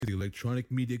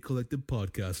Electronic Media Collective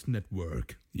Podcast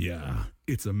Network. Yeah,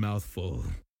 it's a mouthful.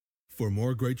 For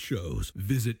more great shows,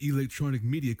 visit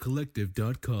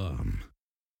electronicmediacollective.com.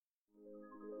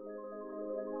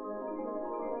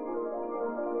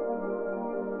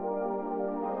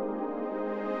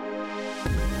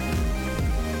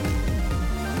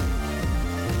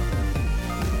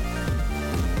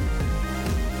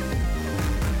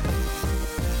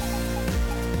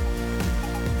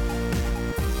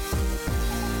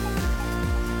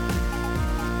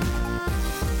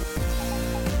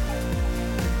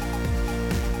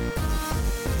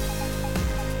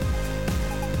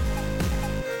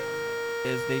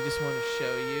 They just want to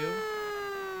show you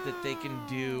that they can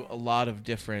do a lot of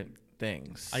different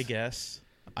things. I guess.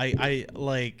 I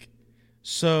like.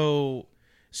 So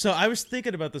I was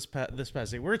thinking about this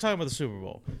past week. We were talking about the Super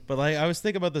Bowl, but like I was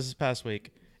thinking about this past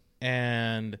week,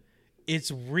 and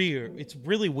it's weird. It's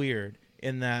really weird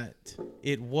in that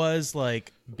it was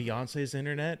like Beyonce's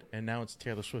internet, and now it's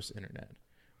Taylor Swift's internet.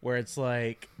 Where it's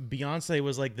like Beyonce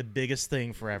was like the biggest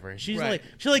thing forever. She's Right.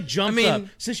 she jumped up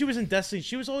since she was in Destiny.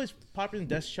 She was always popular in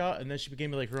Destiny Child, and then she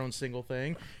became like her own single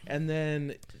thing. And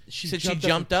then she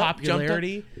jumped up in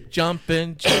popularity.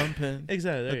 Jumping.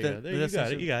 Exactly. There you go.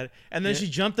 You got it. And then she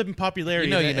jumped up in popularity.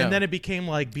 You know. And then it became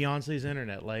like Beyonce's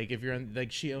internet. Like if you're on,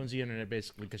 like she owns the internet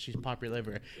basically because she's popular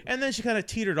everywhere. And then she kind of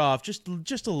teetered off just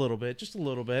a little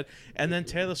bit. And then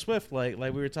Taylor Swift, like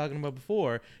we were talking about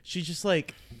before, she just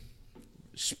like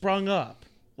sprung up.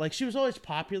 Like she was always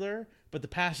popular, but the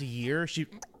past year she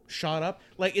shot up.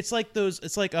 Like it's like those.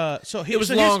 It's like it was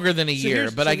longer than a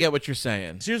year, but I get what you're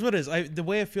saying. So here's what it is. The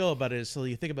way I feel about it is, so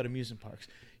you think about amusement parks.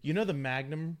 You know the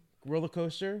Magnum roller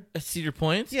coaster at Cedar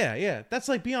Point? Yeah. That's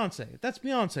like Beyonce. That's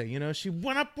Beyonce. You know, she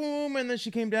went up, boom, and then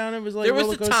she came down. And it was like there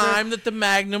was a time that the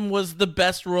Magnum was the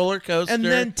best roller coaster, and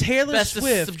then Taylor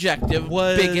Swift subjective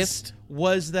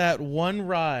was that one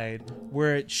ride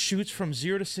where it shoots from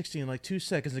 0 to 60 in like 2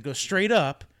 seconds. It goes straight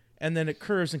up, and then it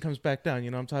curves and comes back down.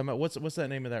 You know what I'm talking about? What's that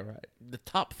name of that ride? The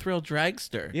Top Thrill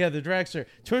Dragster. Yeah, the dragster.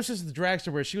 Taylor Swift's the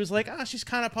dragster, where she was like, she's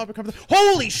kind of popular.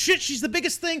 Holy shit, she's the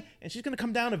biggest thing, and she's gonna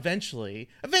come down eventually.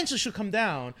 Eventually, she'll come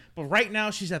down, but right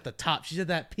now she's at the top. She's at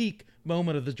that peak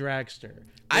moment of the dragster.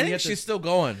 I think she's still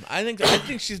going. I think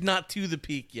she's not to the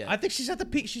peak yet. I think she's at the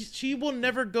peak. She will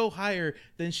never go higher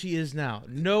than she is now.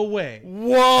 No way.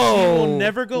 Whoa. She will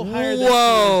never go higher than she is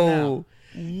now.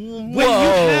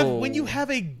 When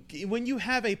you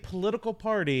have a political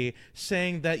party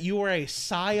saying that you are a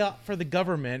psyop for the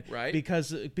government, right? Because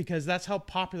that's how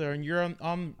popular, and you're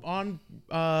on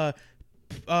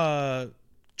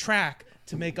track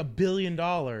to make $1 billion.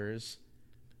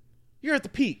 You're at the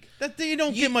peak. That you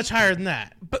don't get much higher than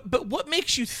that. But what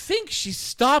makes you think she's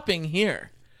stopping here?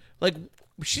 Like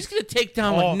she's gonna take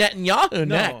down like Netanyahu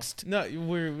next. No, I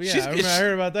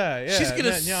heard about that. Yeah, she's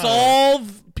gonna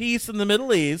solve peace in the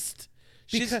Middle East.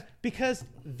 Because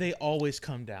they always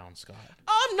come down, Scott.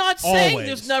 I'm not saying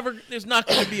there's not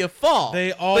going to be a fall.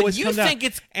 They always come down. Think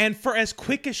it's and for as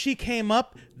quick as she came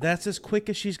up, that's as quick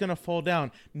as she's going to fall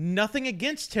down. Nothing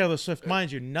against Taylor Swift,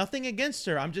 mind you. Nothing against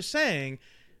her. I'm just saying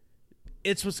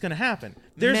it's what's going to happen.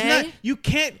 You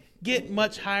can't get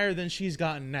much higher than she's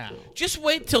gotten now. Just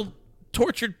wait till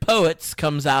Tortured Poets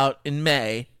comes out in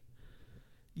May.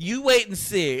 You wait and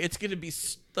see. It's going to be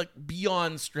like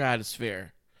beyond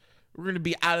stratosphere. We're going to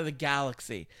be out of the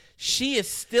galaxy. She is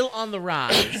still on the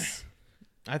rise.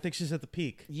 I think she's at the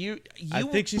peak. I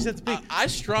think she's at the peak. I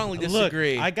strongly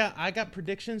disagree. Look, I got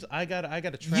predictions. I got a track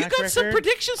record. You got some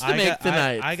predictions to make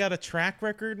tonight. I got a track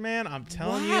record, man. I'm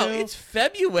telling you. It's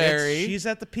February. She's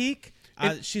at the peak.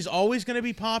 She's always going to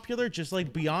be popular, just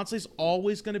like Beyonce's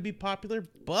always going to be popular,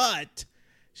 but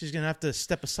she's going to have to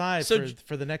step aside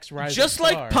for the next rise. Just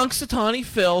like Punxsutawney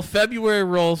Phil, February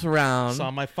rolls around.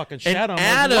 Saw my fucking shadow.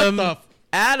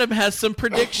 Adam has some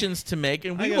predictions to make,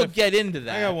 and we will get into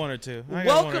that. I got one or two.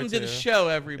 Welcome to the show,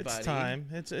 everybody. It's time.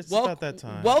 It's about that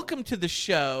time. Welcome to the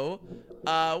show.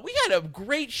 We had a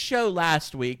great show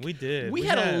last week. We did. We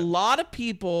had a lot of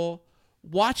people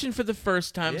watching for the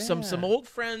first time. Yeah. Some old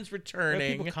friends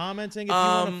returning. People commenting. If you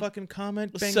want to fucking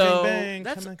comment, bang, bang,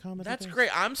 bang. That's great.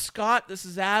 I'm Scott. This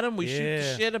is Adam. We shoot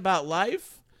the shit about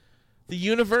life, the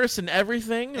universe, and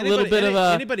everything.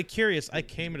 Anybody curious? I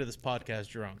came into this podcast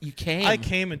drunk. You came? I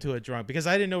came into it drunk because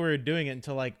I didn't know we were doing it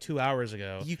until like 2 hours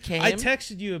ago. You came? I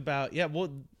texted you about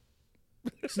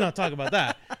let's not talk about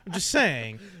that. I'm just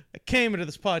saying I came into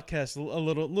this podcast a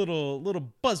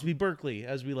little Busby Berkeley,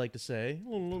 as we like to say.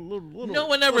 No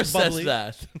one ever says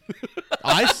that.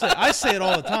 I say it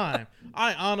all the time.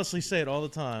 I honestly say it all the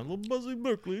time. Little Busby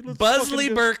Berkeley.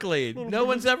 Berkeley. No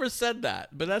one's ever said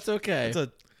that, but that's okay.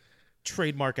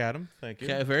 Trademark Adam. Thank you.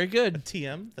 Okay, very good.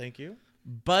 TM. Thank you.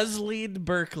 Buzzlead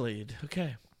Berkeleed.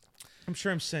 Okay. I'm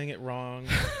sure I'm saying it wrong,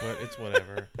 but it's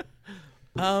whatever.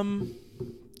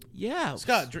 Yeah.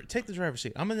 Scott, take the driver's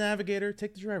seat. I'm a navigator.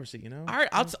 Take the driver's seat. You know. All right,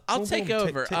 I'll take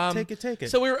over. Take it.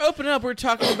 So we were opening up. We were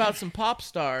talking about some pop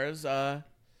stars.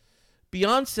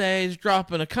 Beyonce is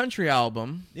dropping a country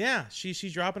album. Yeah, she's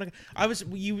dropping.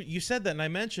 You said that, and I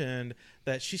mentioned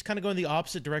that she's kind of going the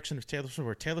opposite direction of Taylor Swift.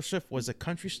 Where Taylor Swift was a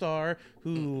country star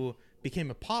who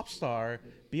became a pop star.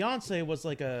 Beyonce was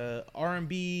like a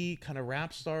R&B kind of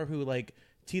rap star who like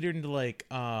teetered into like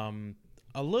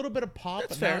a little bit of pop.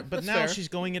 That's but fair. Now, but That's now fair. she's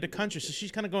going into country, so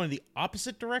she's kind of going the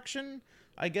opposite direction.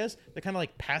 I guess they're kind of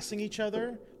like passing each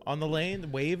other on the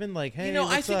lane, waving like, "Hey, I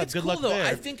what's think up? it's Good cool luck though. there."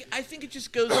 I think it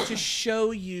just goes to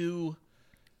show you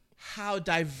how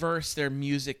diverse their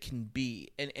music can be,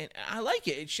 and I like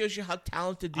it. It shows you how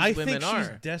talented these women I think are.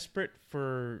 she's desperate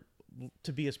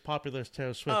to be as popular as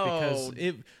Taylor Swift Oh.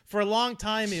 because for a long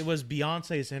time it was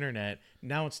Beyonce's internet.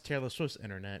 Now it's Taylor Swift's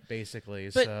internet, basically.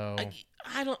 But so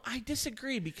I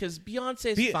disagree because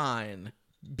Beyonce's fine.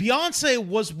 Beyonce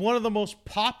was one of the most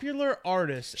popular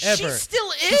artists ever. She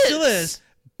still is. She still is.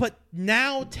 But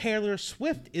now Taylor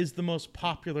Swift is the most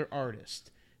popular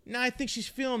artist. Now I think she's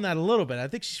feeling that a little bit. I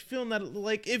think she's feeling that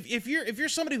like if you're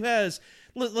somebody who has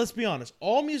let's be honest,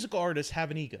 all musical artists have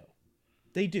an ego.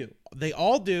 They do. They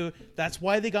all do. That's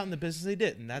why they got in the business they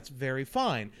did, and that's very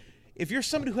fine. If you're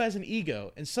somebody who has an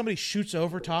ego and somebody shoots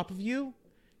over top of you,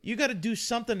 you got to do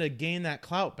something to gain that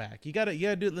clout back. You got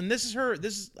to do. And this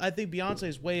is I think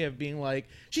Beyonce's way of being like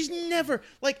she's never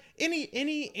like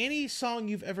any song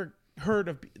you've ever heard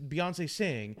of Beyonce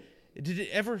sing. Did it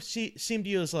ever seem to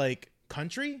you as like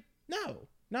country? No.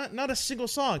 Not a single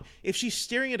song. If she's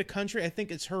staring at a country, I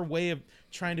think it's her way of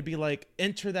trying to be like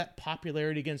enter that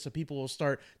popularity again, so people will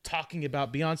start talking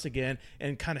about Beyonce again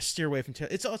and kind of steer away from Taylor.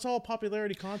 It's all a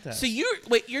popularity contest. So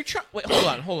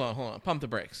hold on. Pump the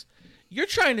brakes. You're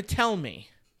trying to tell me,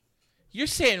 you're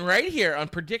saying right here on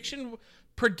prediction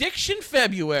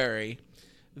February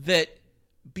that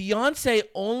Beyonce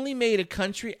only made a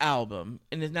country album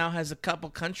and it now has a couple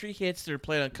country hits that are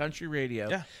played on country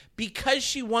radio because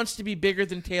she wants to be bigger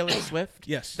than Taylor Swift?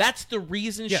 Yes. That's the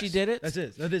reason she did it?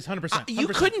 That is 100%. You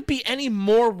couldn't be any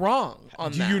more wrong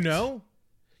on that. Do you know?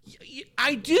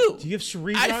 I do. Do you have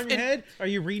Serena on your head? Are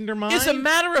you reading her mind? As a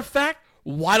matter of fact,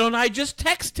 why don't I just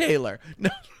text Taylor?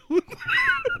 No.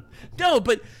 No,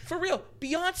 but for real,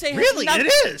 Beyonce has Really?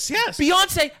 It is, yes.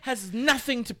 Beyonce has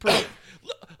nothing to prove.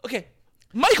 Okay,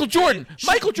 Michael Jordan.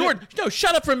 No,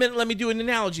 shut up for a minute. Let me do an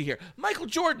analogy here. Michael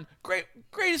Jordan,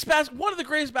 one of the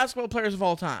greatest basketball players of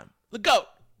all time. The GOAT.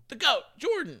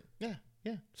 Jordan. Yeah.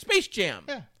 Space Jam.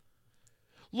 Yeah.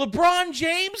 LeBron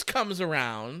James comes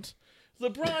around.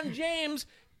 LeBron James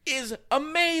is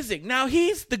amazing. Now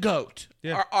he's the GOAT.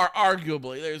 Yeah.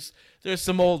 Arguably, there's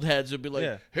some old heads who'd be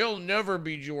like, he'll never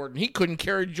be Jordan. He couldn't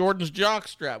carry Jordan's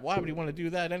jockstrap. Why would he want to do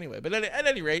that anyway? But at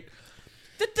any rate,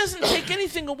 that doesn't take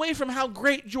anything away from how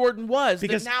great Jordan was.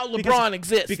 Because now LeBron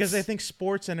exists. Because I think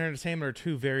sports and entertainment are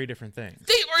two very different things.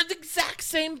 They are the exact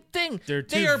same thing. They're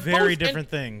two very different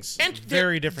things.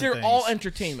 Very different things. They're all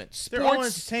entertainment.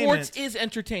 Sports is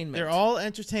entertainment. They're all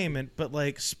entertainment, but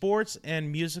like sports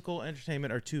and musical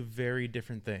entertainment are two very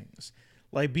different things.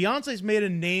 Like Beyonce's made a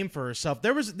name for herself.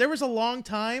 There was a long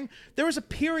time, there was a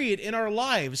period in our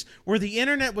lives where the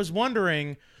internet was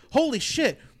wondering, holy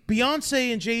shit,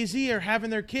 Beyonce and Jay-Z are having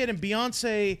their kid, and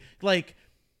Beyonce like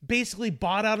basically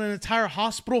bought out an entire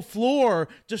hospital floor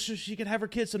just so she could have her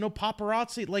kids, so no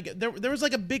paparazzi. Like there was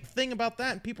like a big thing about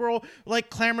that, and people were all like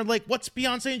clamored like, what's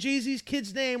Beyonce and Jay-Z's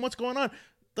kid's name? What's going on?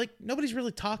 Like nobody's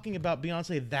really talking about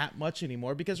Beyonce that much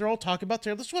anymore because they're all talking about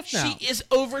Taylor Swift now. She is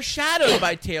overshadowed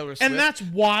by Taylor Swift. And that's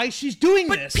why she's doing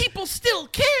this. But people still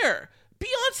care.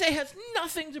 Beyonce has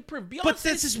nothing to prove. Beyonce But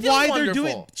this is still why wonderful.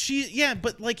 they're doing.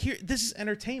 But like here, this is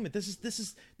entertainment. This is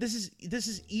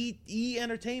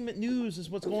entertainment news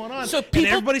is what's going on. So and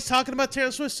everybody's talking about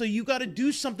Taylor Swift. So you got to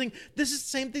do something. This is the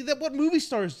same thing that what movie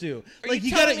stars do. Like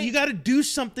you got to do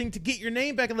something to get your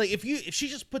name back. And like if she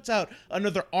just puts out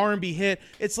another R&B hit,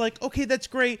 it's like okay, that's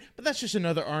great, but that's just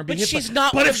another R&B hit. She's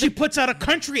not. But if she puts out a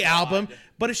country album.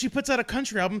 But if she puts out a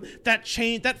country album, that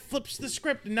flips the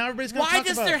script, and now everybody's going to talk about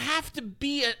it. Why does there have to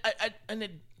be a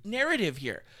narrative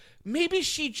here? Maybe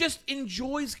she just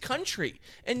enjoys country,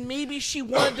 and maybe she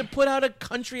wanted to put out a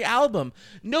country album.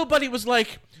 Nobody was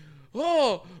like,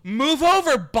 oh, move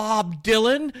over, Bob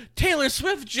Dylan. Taylor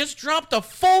Swift just dropped a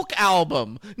folk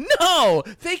album. No,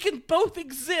 they can both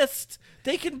exist. Scott,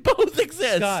 they can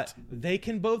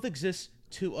both exist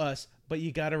to us, but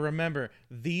you got to remember,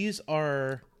 these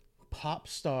are pop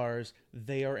stars.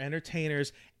 They are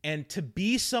entertainers. And to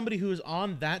be somebody who is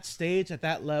on that stage at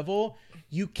that level,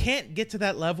 you can't get to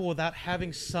that level without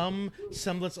having some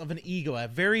semblance of an ego, a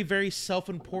very, very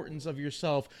self-importance of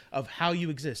yourself, of how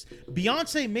you exist.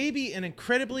 Beyonce may be an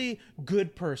incredibly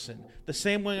good person, the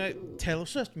same way Taylor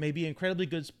Swift may be an incredibly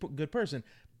good person.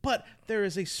 But there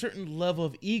is a certain level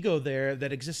of ego there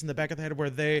that exists in the back of the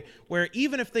head where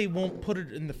even if they won't put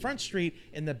it in the front street,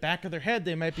 in the back of their head,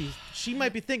 she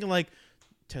might be thinking like,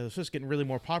 Taylor Swift's getting really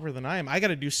more popular than I am. I got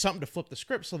to do something to flip the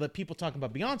script so that people talk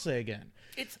about Beyonce again.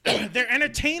 They're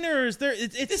entertainers.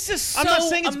 This is so I'm not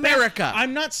saying it's America. Bad.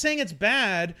 I'm not saying it's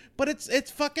bad, but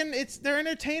they're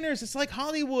entertainers. It's like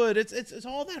Hollywood. It's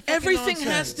all that. Fucking Everything nonsense.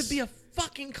 has to be a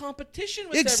fucking competition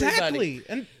with exactly. everybody.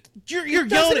 And you're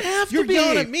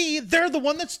yelling at me. They're the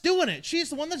one that's doing it. She's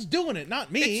the one that's doing it,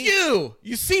 not me. It's you.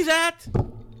 You see that?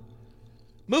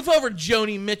 Move over,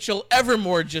 Joni Mitchell.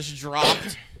 Evermore just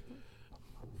dropped.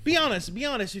 Be honest.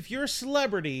 If you're a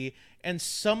celebrity and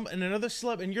another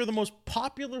celeb, and you're the most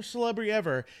popular celebrity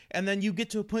ever, and then you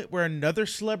get to a point where another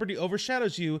celebrity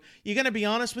overshadows you, you're gonna be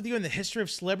honest with you. In the history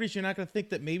of celebrities, you're not gonna think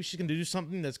that maybe she's gonna do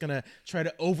something that's gonna try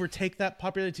to overtake that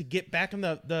popularity to get back in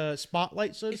the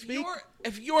spotlight, so to speak.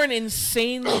 If you're an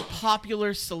insanely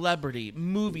popular celebrity,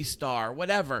 movie star,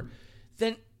 whatever,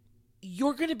 then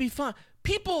you're gonna be fine.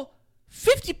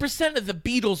 50% of the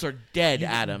Beatles are dead,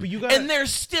 Adam, and they're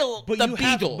still the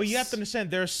Beatles. But you have to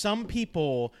understand, there are some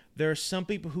people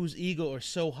whose ego are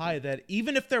so high that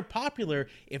even if they're popular,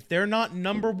 if they're not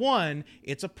number one,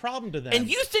 it's a problem to them. And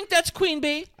you think that's Queen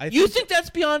Bee? You think that's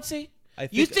Beyonce?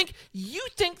 You think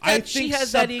that she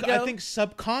has that ego? I think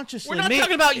subconsciously. We're not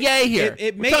talking about Ye here.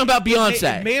 We're talking about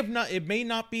Beyonce. It may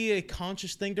not be a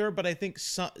conscious thing to her, but I think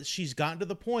she's gotten to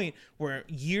the point where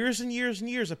years and years and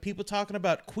years of people talking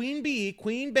about Queen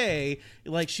Bey,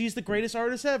 like she's the greatest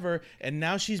artist ever, and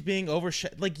now she's being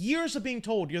overshadowed. Like years of being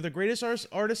told you're the greatest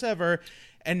artist ever,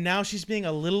 and now she's being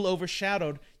a little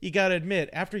overshadowed. You got to admit,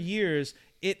 after years,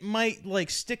 it might like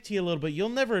stick to you a little bit. You'll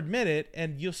never admit it,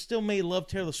 and you'll still may love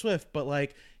Taylor Swift, but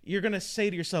like you're gonna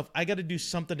say to yourself, I got to do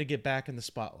something to get back in the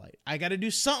spotlight. I got to do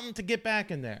something to get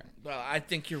back in there. Well, I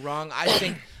think you're wrong. I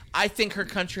think her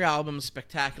country album is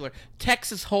spectacular.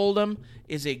 Texas Hold'em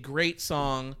is a great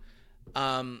song.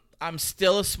 I'm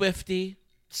still a Swiftie,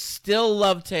 still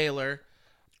love Taylor,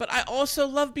 but I also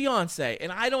love Beyonce,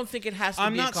 and I don't think it has to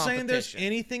be a competition. I'm not saying there's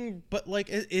anything, but like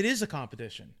it is a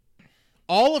competition.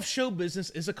 All of show business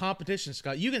is a competition,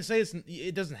 Scott. You can say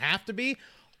it doesn't have to be.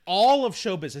 All of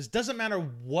show business, doesn't matter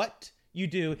what you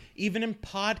do, even in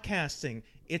podcasting,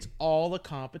 it's all a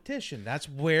competition. That's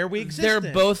where we exist. They're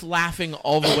both laughing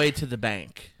all the way to the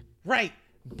bank. Right,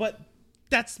 but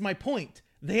that's my point.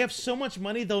 They have so much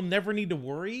money, they'll never need to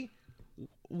worry.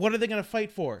 What are they going to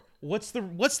fight for? What's the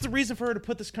reason for her to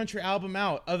put this country album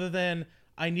out other than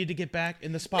I need to get back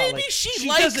in the spotlight? Maybe she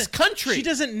likes country. She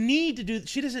doesn't need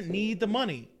the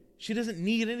money. She doesn't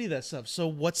need any of that stuff. So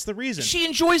what's the reason? She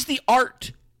enjoys the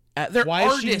art. Why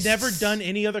has she never done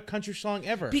any other country song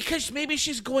ever? Because maybe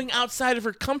she's going outside of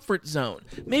her comfort zone.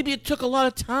 Maybe it took a lot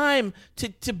of time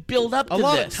to build up to this. A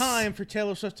lot of time for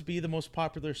Taylor Swift to be the most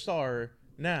popular star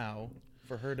now.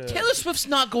 For her to... Taylor Swift's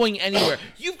not going anywhere.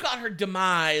 You've got her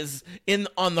demise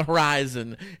on the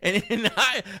horizon, and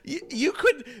you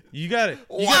got it.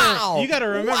 Wow! You got to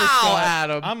remember, wow, Scott,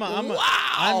 Adam. I'm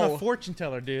a fortune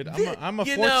teller, dude. I'm a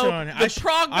fortune teller. The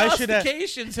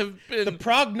prognostications have been the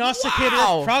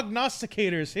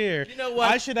prognosticators here. You know what?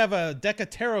 I should have a deck of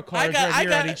tarot cards right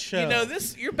here on each show. You know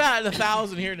this. You're batting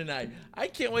 1,000 here tonight. I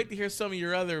can't wait to hear some of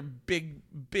your other big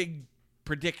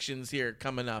predictions here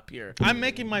coming up here. I'm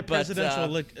making my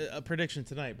presidential prediction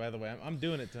tonight. By the way, I'm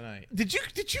doing it tonight. Did you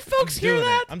folks hear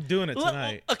that? I'm doing it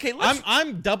tonight. Okay,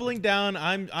 I'm doubling down.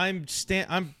 I'm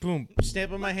stamping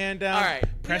my hand down. All right,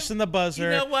 pressing the buzzer. You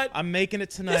know what? I'm making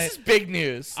it tonight. This is big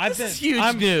news. This is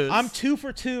huge news. I'm 2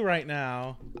 for 2 right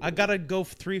now. I gotta go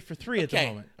 3 for 3 at the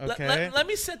moment. Okay. Let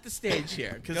me set the stage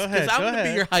here because I'm gonna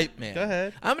be your hype man. Go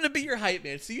ahead. I'm gonna be your hype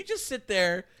man. So you just sit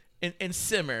there and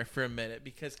simmer for a minute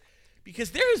because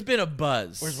there has been a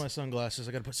buzz. Where's my sunglasses?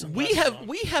 I gotta put sunglasses on.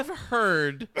 We have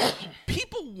heard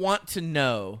people want to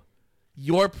know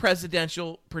your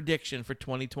presidential prediction for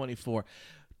 2024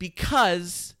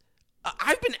 because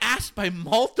I've been asked by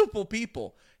multiple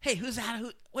people, "Hey,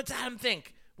 what's Adam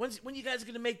think? When you guys are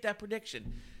gonna make that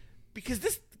prediction?"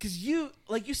 Because you,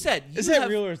 like you said, is that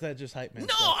real or is that just hype man?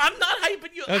 No, I'm not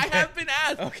hyping you. Okay. I have been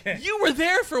asked. Okay. You were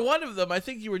there for one of them. I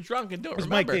think you were drunk and don't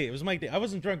remember. It was Mike D. I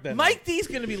wasn't drunk then. Mike D's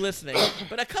going to be listening.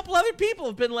 But a couple other people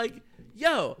have been like,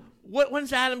 yo,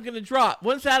 when's Adam going to drop?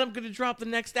 When's Adam going to drop the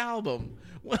next album?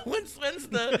 When's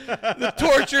the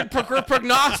tortured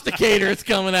prognosticators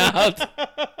coming out?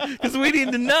 Because we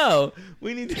need to know.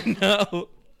 We need to know.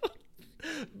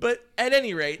 But at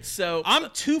any rate, so I'm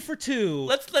 2 for 2.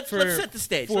 Let's set the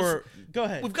stage. Go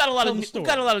ahead. We've got a lot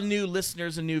of new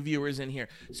listeners and new viewers in here.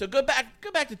 So go back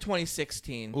to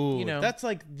 2016. Ooh, you know, that's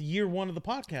like year 1 of the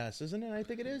podcast, isn't it? I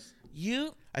think it is.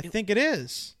 I think it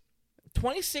is.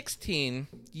 2016.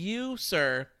 You,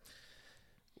 sir,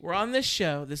 were on this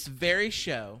show, this very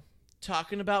show,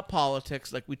 talking about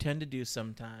politics like we tend to do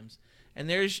sometimes. And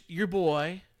there's your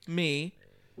boy, me,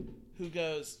 who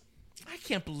goes, I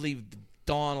can't believe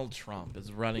Donald Trump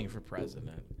is running for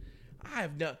president.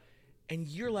 And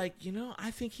you're like,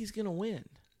 I think he's going to win.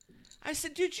 I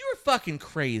said, dude, you were fucking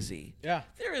crazy. Yeah.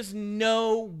 There is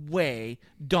no way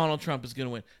Donald Trump is going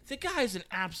to win. The guy's an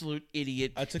absolute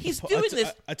idiot. I took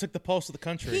the pulse of the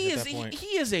country at that point.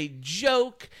 He is a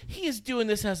joke. He is doing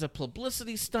this as a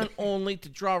publicity stunt only to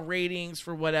draw ratings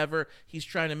for whatever he's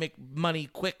trying to make money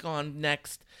quick on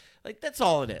next. Like, that's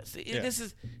all it is. Yeah.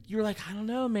 You're like, I don't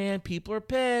know, man. People are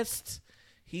pissed.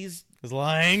 There's a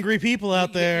lot of angry people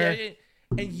out there. Yeah.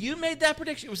 And you made that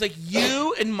prediction. It was like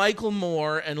you and Michael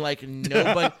Moore and like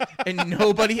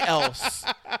nobody else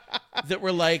that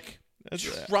were like,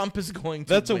 Trump is going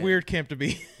to That's win. A weird camp to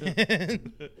be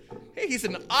in. Hey, he's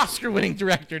an Oscar-winning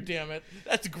director, damn it.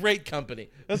 That's a great company.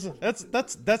 That's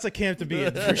a camp to be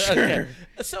in for sure. Okay.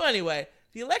 So anyway,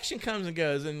 the election comes and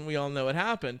goes, and we all know what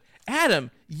happened.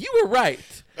 Adam, you were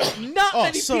right. Not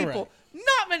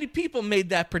many people made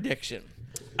that prediction.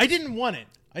 I didn't want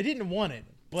it,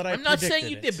 but I'm not saying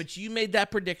you did, but you made that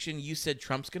prediction. You said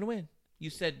Trump's going to win. You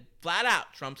said flat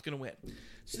out Trump's going to win.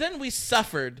 So then we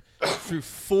suffered through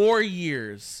 4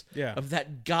 years of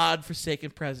that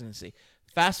godforsaken presidency.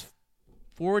 Fast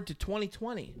forward to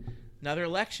 2020, another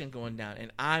election going down,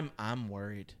 and I'm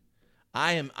worried.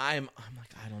 I'm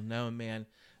like, I don't know, man.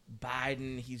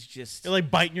 Biden, he's just... You're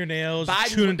like biting your nails,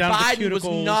 tuning down the cuticles. Biden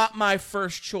was not my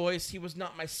first choice. He was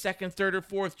not my second, third, or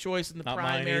fourth choice in the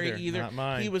primary either. Not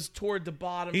mine. He was toward the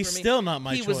bottom He's for me. Still not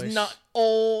my choice. He was not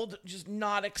old, just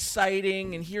not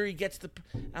exciting, and here he gets the...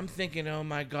 I'm thinking, oh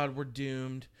my God, we're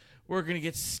doomed. We're going to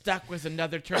get stuck with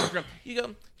another term. You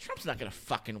go, Trump's not going to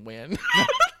fucking win.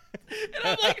 And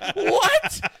I'm like,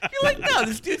 what? You're like, no,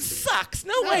 this dude sucks.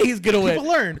 No way he's going to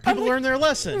win. People learn their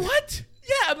lesson. What?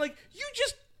 Yeah, I'm like,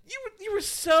 you were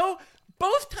so,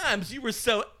 both times you were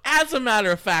so, as a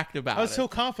matter of fact about it. I was so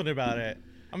confident about it.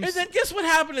 And then guess what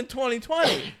happened in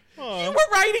 2020? You were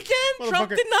right again. Trump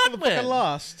did not win.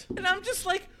 Lost. And I'm just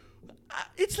like,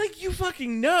 it's like you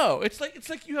fucking know. It's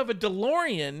like you have a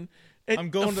DeLorean, a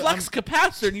flux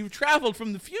capacitor, and you've traveled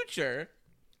from the future.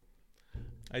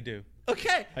 I do.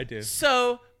 Okay. I do.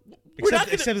 So,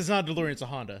 except it's not a DeLorean, it's a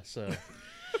Honda, so...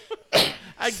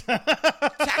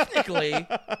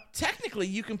 Technically,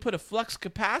 you can put a flux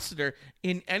capacitor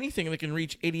in anything that can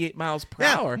reach 88 miles per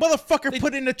hour. Motherfucker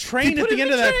put in a train at the end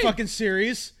of that fucking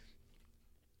series.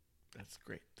 That's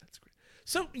great.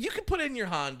 So you can put it in your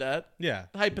Honda,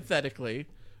 hypothetically,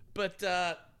 but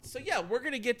so yeah, we're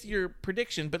gonna get to your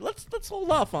prediction, but let's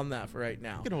hold off on that for right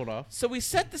now. You can hold off. So we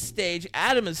set the stage.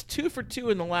 Adam is 2 for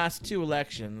 2 in the last 2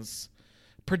 elections.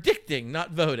 Predicting,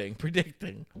 not voting.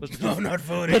 Predicting. Not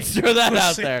voting. Let's throw that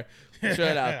out there.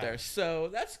 there. So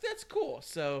that's cool.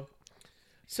 So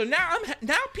now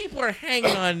people are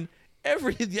hanging on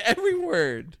every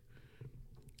word.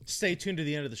 Stay tuned to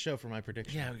the end of the show for my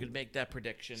prediction. Yeah, we could make that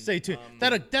prediction. Stay tuned.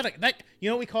 That you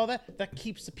know what we call that? That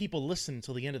keeps the people listening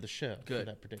until the end of the show. Good. For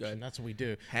that prediction. Good. That's what we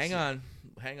do. Hang on.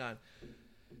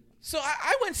 So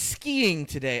I went skiing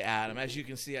today, Adam. As you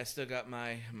can see, I still got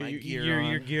my gear on.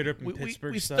 You're geared up in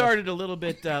Pittsburgh. We started a little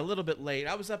bit late.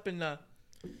 I was up in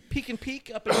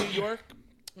Peak up in New York.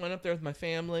 Went up there with my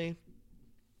family.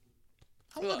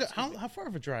 How far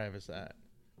of a drive is that?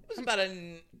 It was about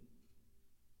an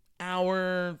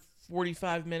hour,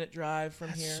 45-minute drive from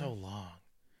here. That's so long.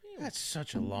 That's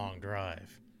such a long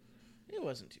drive. It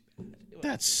wasn't too bad.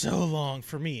 That's so long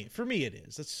for me. For me, it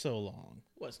is. That's so long.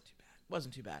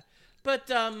 Wasn't too bad. But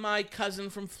my cousin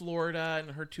from Florida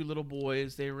and her 2 little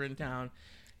boys, they were in town.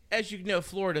 As you know,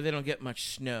 Florida, they don't get much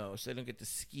snow, so they don't get to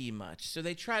ski much. So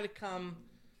they try to come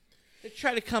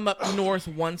up north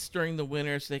once during the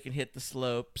winter so they can hit the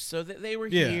slopes. So they were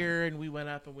here, and we went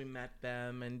up and we met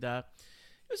them, and it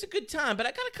was a good time. But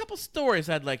I got a couple stories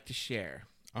I'd like to share.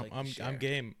 I'm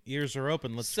game. Ears are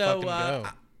open. Let's fucking go.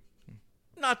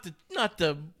 Not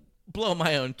to blow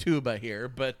my own tuba here,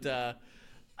 but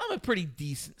I'm a pretty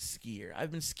decent skier.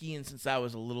 I've been skiing since I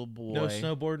was a little boy. No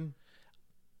snowboarding?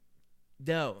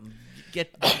 No,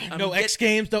 No X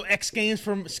Games. No X Games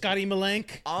from Scotty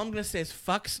Malenk. All I'm gonna say is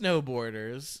fuck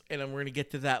snowboarders, and we're gonna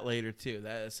get to that later too.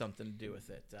 That has something to do with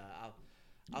it.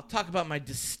 I'll talk about my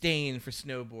disdain for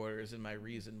snowboarders and my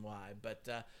reason why. But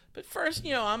first,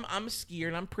 I'm a skier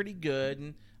and I'm pretty good,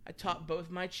 and I taught both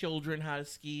my children how to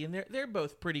ski, and they're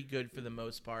both pretty good for the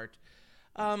most part.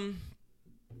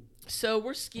 So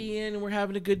we're skiing and we're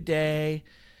having a good day,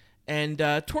 and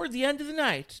toward the end of the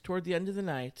night,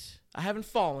 I haven't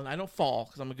fallen. I don't fall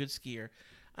because I'm a good skier.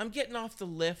 I'm getting off the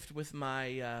lift with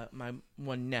my my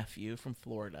one nephew from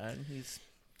Florida, and he's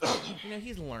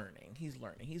learning.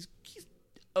 He's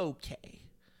okay.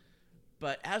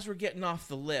 But as we're getting off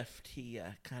the lift, he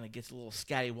kind of gets a little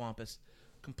scattywampus.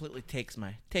 Completely takes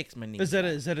my knees.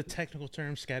 Is that a technical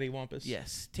term, scattywampus?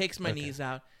 Yes, takes my knees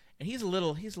out, and he's a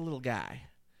little guy.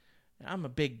 And I'm a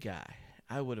big guy.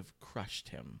 I would have crushed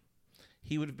him.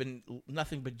 He would have been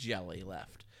nothing but jelly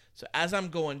left. So as I'm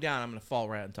going down, I'm going to fall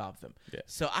right on top of him. Yeah.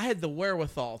 So I had the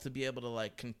wherewithal to be able to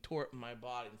like contort my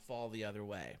body and fall the other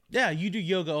way. Yeah, you do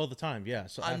yoga all the time. Yeah,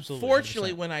 so absolutely.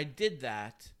 Unfortunately, 100%. when I did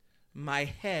that, my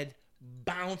head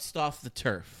bounced off the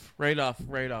turf, right off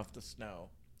the snow.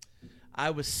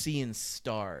 I was seeing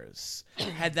stars.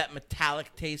 Had that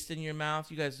metallic taste in your mouth.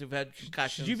 You guys have had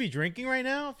concussions. Should you be drinking right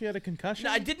now if you had a concussion?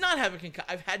 No, I did not have a concussion.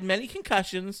 I've had many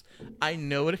concussions. I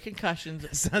know what a concussion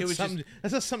is. That's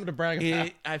not something to brag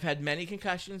about. I've had many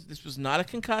concussions. This was not a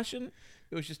concussion.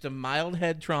 It was just a mild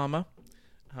head trauma.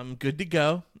 I'm good to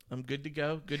go. Good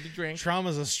to drink.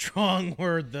 Trauma's a strong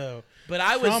word, though. But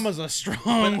Trauma's a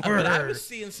strong word. But I was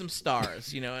seeing some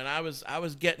stars, and I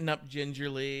was getting up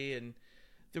gingerly, and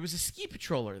there was a ski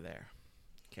patroller there.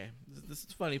 Okay, this is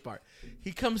the funny part.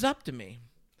 He comes up to me.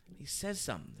 He says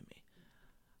something to me.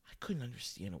 I couldn't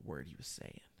understand a word he was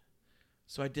saying.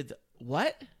 So I did the,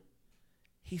 what?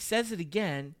 He says it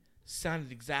again. Sounded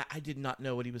exact. I did not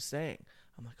know what he was saying.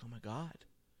 I'm like, oh my God.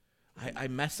 I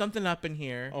messed something up in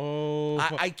here. Oh,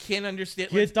 I can't understand.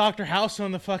 Get Dr. House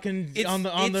on the fucking on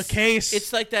the case.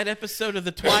 It's like that episode of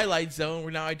The Twilight Zone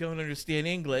where now I don't understand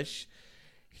English.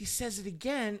 He says it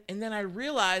again, and then I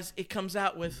realize it comes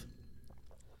out with,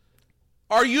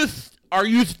 "Are you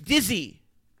dizzy?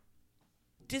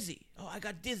 Dizzy? Oh, I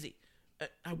got dizzy.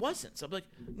 I wasn't." So I'm like,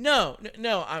 "No,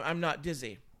 I'm not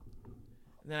dizzy."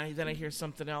 And then I hear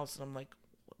something else, and I'm like,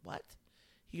 "What?"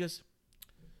 He goes,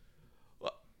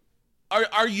 well,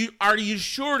 "Are you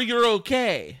sure you're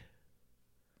okay?"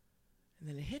 And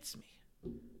then it hits me.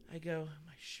 I go, "Am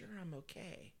I sure I'm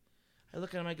okay?" I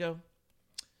look at him. I go,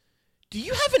 "Do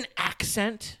you have an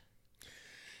accent?"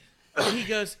 And he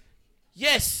goes,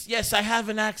 yes, I have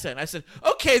an accent. I said,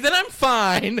 "Okay, then I'm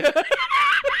fine."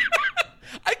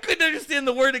 I couldn't understand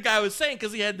the word the guy was saying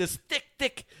because he had this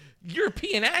thick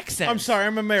European accent. I'm sorry,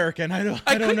 I'm American. I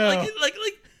don't know. Like,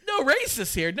 no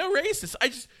racist here, no racist. I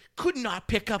just could not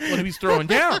pick up what he was throwing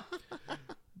down.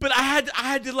 But I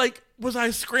had to like, was I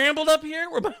scrambled up here?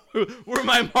 Were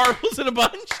my marbles in a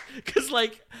bunch? Because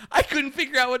like I couldn't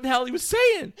figure out what the hell he was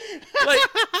saying. Like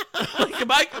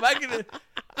am I gonna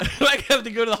have to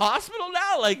go to the hospital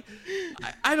now? Like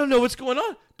I don't know what's going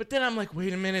on. But then I'm like,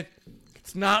 wait a minute,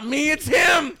 it's not me, it's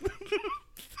him.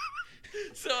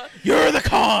 So You're the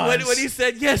cause. When he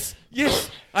said yes,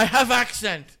 I have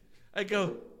accent, I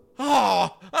go,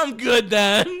 oh, I'm good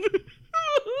then.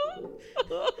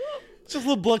 Just a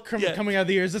little blood coming out of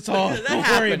the ears. That's all. Don't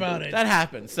worry about it. That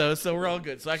happened. So we're all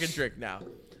good. So I can drink now.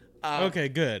 Okay,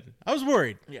 good. I was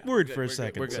worried. Yeah, worried good, for a we're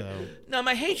second. Good, we're good. So Now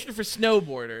my hatred for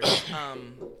snowboarders,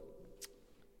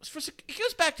 it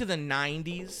goes back to the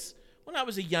 90s when I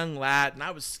was a young lad and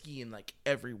I was skiing like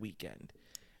every weekend.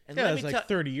 And yeah, it was like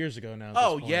 30 years ago now.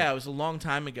 Oh yeah, it was a long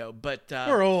time ago. But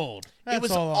we're old. That's it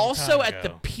was all a long also time at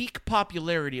ago. the peak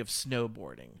popularity of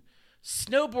snowboarding.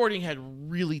 Snowboarding had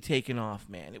really taken off,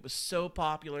 man. It was so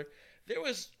popular. There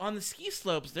was, on the ski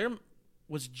slopes, there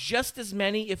was just as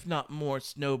many, if not more,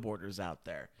 snowboarders out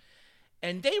there.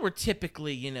 And they were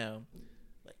typically,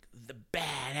 like the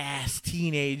badass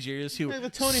teenagers who the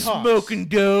Tony smoking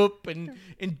dope and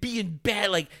being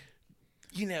bad, like,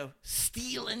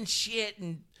 stealing shit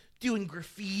and doing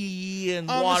graffiti and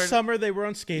on water. the summer they were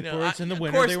on skateboards. In the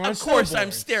winter they were on snowboards. Of course,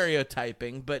 I'm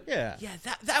stereotyping, but yeah,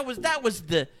 that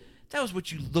was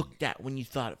what you looked at when you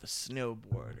thought of a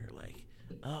snowboarder. Like,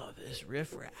 oh, this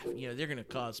riffraff, they're gonna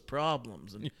cause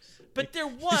problems. But there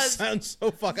was sounds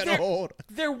so fucking old.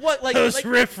 There was those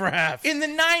riffraff in the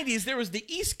 '90s. There was the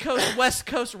East Coast West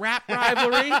Coast rap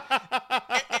rivalry,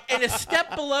 and a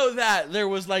step below that, there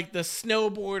was like the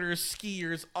snowboarders,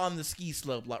 skiers on the ski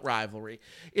slope rivalry.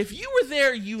 If you were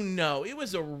there, it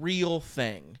was a real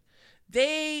thing.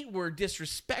 They were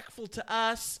disrespectful to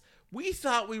us. We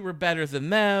thought we were better than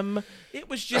them. It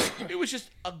was just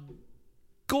a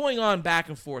going on back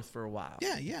and forth for a while.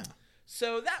 Yeah.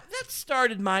 So that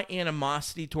started my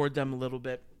animosity toward them a little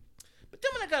bit. But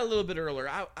then when I got a little bit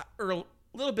a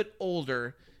little bit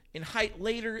older, in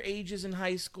later ages in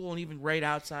high school and even right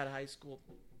outside of high school,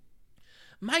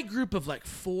 my group of like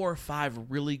 4 or 5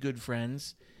 really good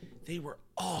friends, they were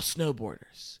all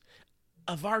snowboarders.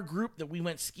 Of our group that we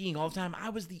went skiing all the time, I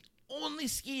was the only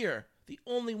skier, the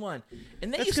only one.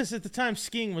 And that's because at the time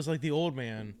skiing was like the old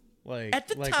man. At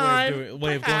the time,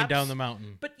 way of going down the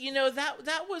mountain. But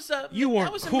that was a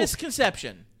cool.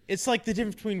 misconception. It's like the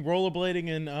difference between rollerblading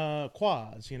and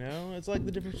quads. It's like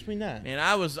the difference between that. And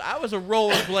I was a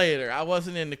rollerblader. I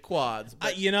wasn't into quads.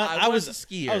 But I was a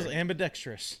skier. I was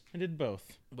ambidextrous. I did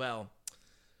both. Well,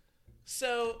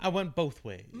 so I went both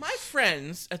ways. My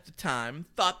friends at the time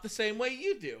thought the same way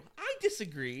you do. I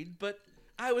disagreed, but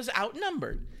I was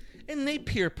outnumbered, and they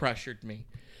peer pressured me.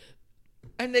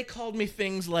 And they called me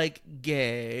things like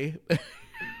gay.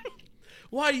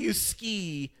 Why do you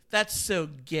ski? That's so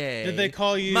gay. Did they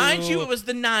call you... Mind you, it was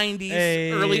the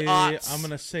 90s, early aughts. I'm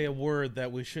going to say a word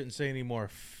that we shouldn't say anymore.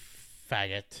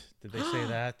 Faggot. Did they say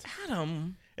that?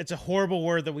 Adam. It's a horrible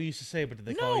word that we used to say, but did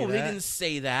they call you that? No, they didn't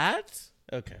say that.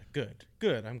 Okay,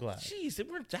 good. I'm glad. Jeez, they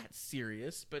weren't that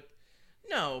serious, but...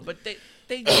 No, but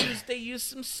they used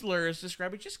some slurs to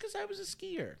describe it just because I was a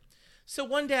skier. So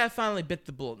one day I finally bit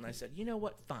the bullet and I said, you know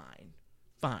what? Fine.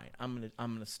 I'm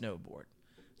gonna snowboard.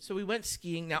 So we went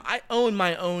skiing. Now I own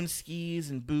my own skis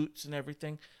and boots and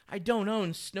everything. I don't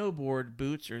own snowboard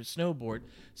boots or snowboard.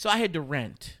 So I had to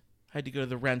rent. I had to go to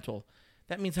the rental.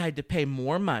 That means I had to pay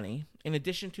more money in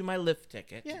addition to my lift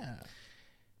ticket. Yeah.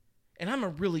 And I'm a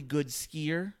really good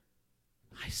skier.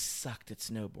 I sucked at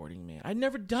snowboarding, man. I'd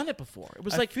never done it before. It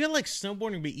was I feel like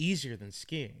snowboarding would be easier than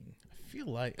skiing. I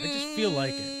just feel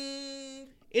like it.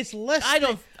 It's less.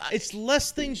 It's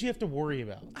less things you have to worry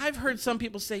about. I've heard some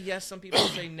people say yes, some people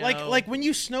say no. Like when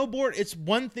you snowboard, it's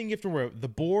one thing you have to worry about: the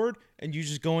board, and you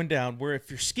just going down. Where if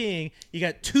you're skiing, you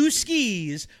got 2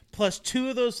 skis plus 2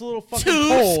 of those little fucking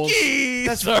poles.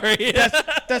 2 skis.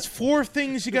 That's 4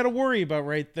 things you got to worry about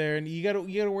right there, and you got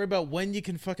to worry about when you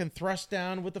can fucking thrust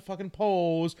down with the fucking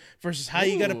poles versus how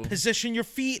you got to position your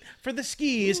feet for the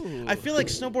skis. Ooh. I feel like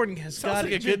snowboarding has got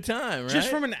like a good time, right? Just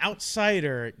from an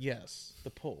outsider, yes. The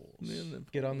poles.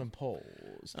 Get on the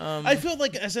poles. I feel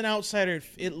like as an outsider,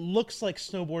 it looks like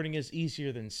snowboarding is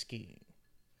easier than skiing.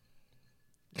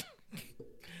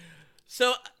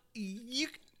 So you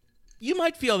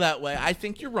might feel that way. I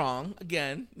think you're wrong.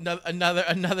 Again,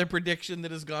 another prediction that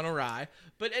has gone awry.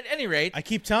 But at any rate, I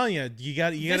keep telling you, you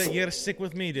got to stick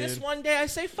with me, dude. This one day I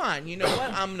say, fine. You know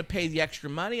what? I'm gonna pay the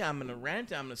extra money. I'm gonna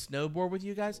rent. I'm gonna snowboard with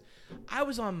you guys. I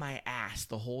was on my ass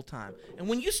the whole time. And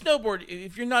when you snowboard,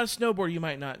 if you're not a snowboarder, you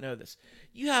might not know this.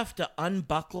 You have to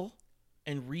unbuckle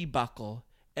and rebuckle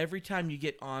every time you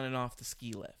get on and off the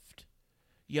ski lift.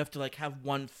 You have to have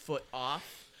one foot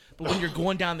off. But when you're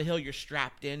going down the hill, you're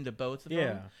strapped into both of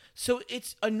them. So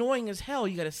it's annoying as hell.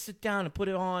 You got to sit down and put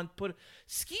it on.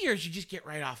 Skiers, you just get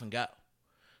right off and go.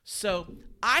 So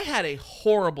I had a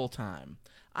horrible time.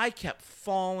 I kept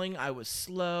falling. I was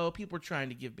slow. People were trying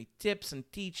to give me tips and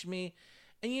teach me.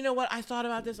 And you know what? I thought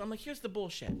about this. I'm like, here's the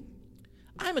bullshit.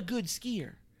 I'm a good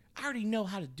skier. I already know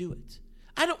how to do it.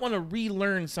 I don't want to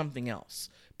relearn something else.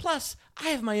 Plus, I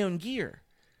have my own gear.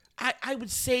 I would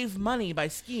save money by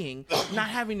skiing, not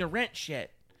having to rent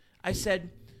shit. I said,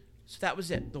 so that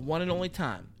was it, the one and only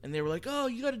time. And they were like, oh,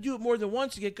 you got to do it more than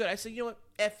once to get good. I said, you know what?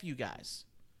 F you guys.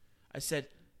 I said,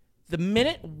 the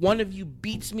minute one of you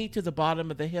beats me to the bottom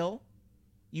of the hill,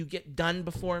 you get done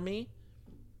before me,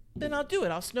 then I'll do it.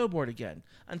 I'll snowboard again.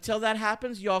 Until that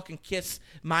happens, y'all can kiss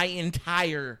my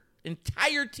entirety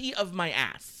of my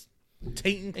ass.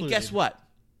 Tate included. And guess what?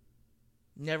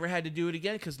 Never had to do it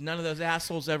again because none of those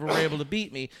assholes ever were able to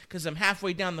beat me because I'm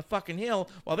halfway down the fucking hill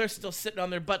while they're still sitting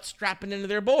on their butts strapping into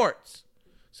their boards.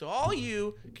 So all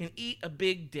you can eat a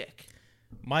big dick.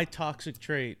 My toxic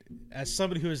trait, as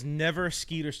somebody who has never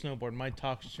skied or snowboarded, my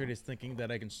toxic trait is thinking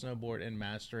that I can snowboard and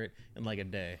master it in like a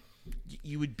day.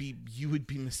 You would be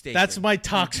mistaken. That's my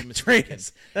toxic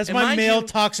trait. That's my male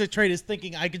toxic trait is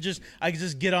thinking I could just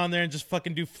get on there and just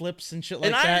fucking do flips and shit like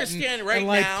that. And I understand right and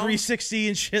like now 360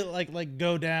 and shit like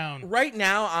go down. Right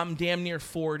now I'm damn near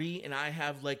 40 and I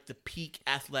have like the peak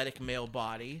athletic male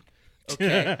body.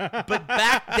 Okay. but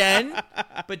back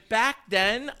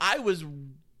then I was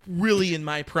really in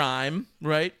my prime,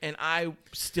 right? And I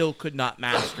still could not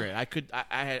master it.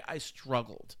 I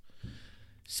struggled.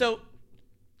 So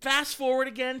fast forward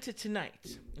again to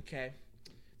tonight, okay?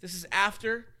 This is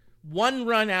after one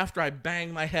run after I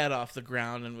banged my head off the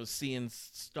ground and was seeing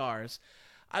stars,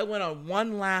 I went on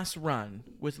one last run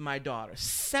with my daughter,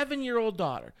 7-year-old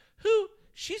daughter, who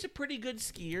she's a pretty good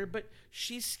skier, but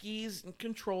she skis in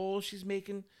control. She's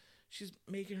making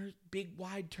her big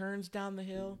wide turns down the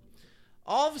hill.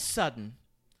 All of a sudden,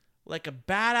 like a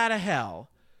bat out of hell,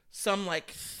 some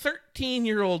like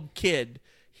 13-year-old kid,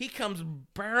 he comes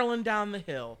barreling down the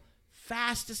hill,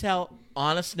 fast as hell,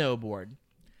 on a snowboard.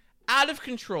 Out of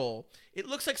control. It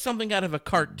looks like something out of a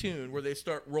cartoon where they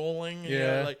start rolling,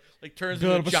 and, like turns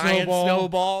into a giant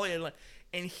snowball.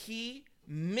 And he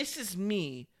misses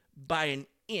me by an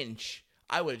inch.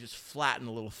 I would have just flattened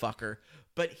the little fucker.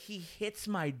 But he hits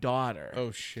my daughter.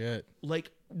 Oh, shit.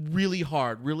 Like, really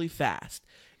hard, really fast.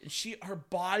 And her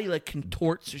body, like,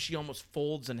 contorts so she almost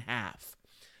folds in half.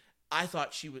 I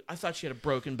thought she had a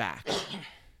broken back.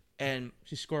 And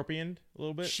she scorpioned a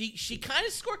little bit. She kind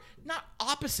of not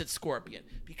opposite scorpion,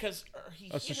 because he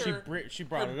hit her. She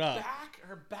brought it up.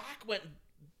 Her back went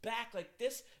back like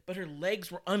this, but her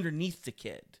legs were underneath the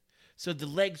kid, so the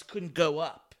legs couldn't go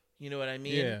up. You know what I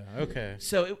mean? Yeah. Okay.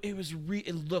 So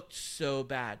it looked so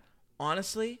bad.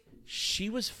 Honestly,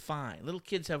 she was fine. Little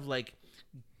kids have like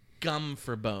gum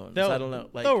for bones. I don't know.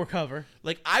 Like, they'll recover.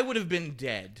 Like, I would have been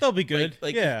dead. They'll be good.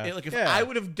 If I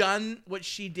would have done what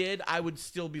she did, I would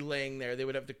still be laying there. They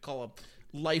would have to call a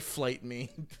life flight me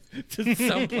to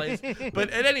someplace. But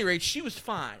at any rate, she was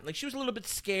fine. Like, she was a little bit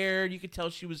scared. You could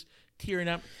tell she was tearing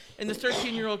up. And the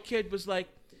 13-year-old kid was like,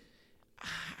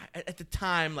 at the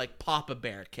time, like, Papa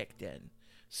Bear kicked in.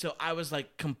 So I was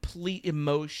like complete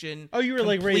emotion. Oh, you were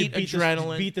like ready to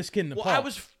adrenaline. beat this kid in the paw. I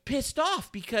was pissed off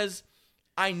because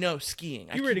I know skiing.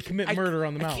 You were ready to commit murder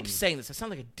on the mountain. I keep saying this. I sound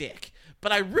like a dick,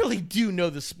 but I really do know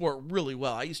the sport really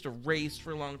well. I used to race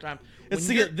for a long time. This is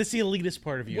the elitist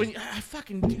part of you. I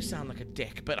fucking do sound like a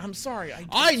dick, but I'm sorry.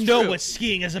 I know what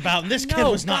skiing is about, and this kid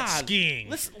was not skiing.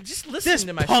 Just listen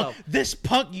to myself. This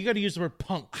punk, you got to use the word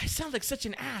punk. I sound like such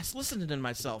an ass listening to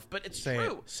myself, but it's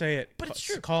true. Say it. But it's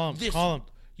true. Call him.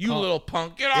 You little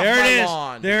punk, get off my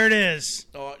lawn. There it is.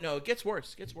 Oh, no, it gets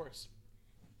worse.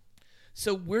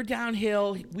 So we're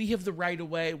downhill. We have the right of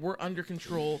way. We're under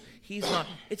control. He's not.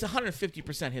 It's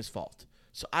 150% his fault.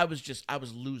 So I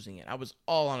was losing it. I was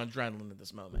all on adrenaline at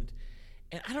this moment.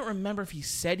 And I don't remember if he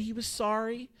said he was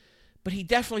sorry, but he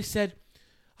definitely said,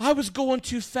 I was going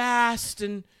too fast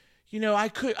and, I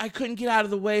couldn't get out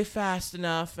of the way fast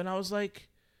enough. And I was like,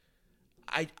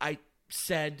 I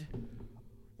said,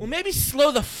 well, maybe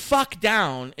slow the fuck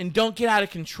down and don't get out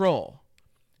of control.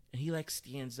 And he like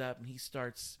stands up and he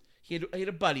had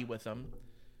a buddy with him.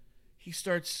 He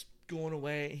starts going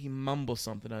away. He mumbles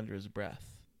something under his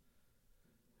breath.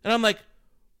 And I'm like,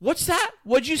 what's that?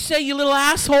 What'd you say, you little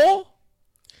asshole?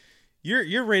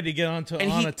 You're ready to get on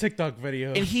a TikTok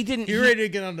video. And he didn't. You're ready to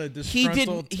get on the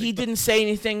disgruntled He didn't say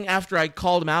anything after I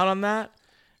called him out on that.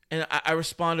 And I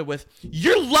responded with,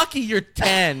 you're lucky you're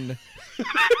 10.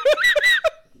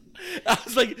 I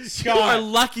was like, Scott, you are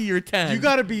lucky you're 10. You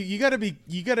gotta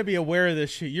be aware of this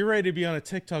shit. You're ready to be on a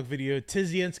TikTok video.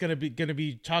 Tizian's gonna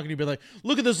be talking to you, be like,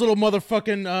 look at this little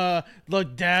motherfucking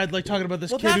like dad, like talking about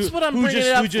this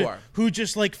kid who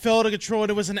just like fell out of control and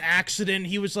it was an accident.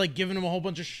 He was like giving him a whole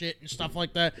bunch of shit and stuff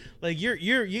like that. Like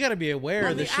you gotta be aware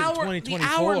of this shit in 2024. The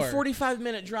hour and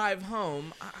 45-minute drive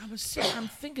home, I'm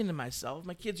thinking to myself,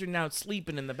 my kids are now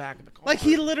sleeping in the back of the car. Like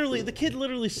the kid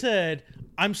literally said,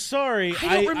 I'm sorry,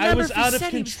 I was out of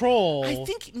control. I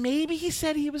think maybe he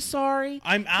said he was sorry.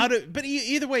 But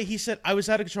either way, he said I was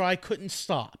out of control. I couldn't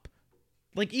stop.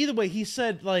 Like either way, he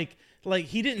said like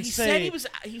he didn't say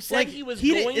he said he was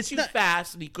going too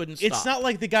fast and he couldn't stop. It's not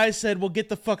like the guy said, "Well, get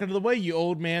the fuck out of the way, you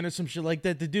old man," or some shit like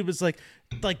that. The dude was like,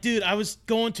 dude, I was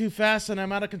going too fast and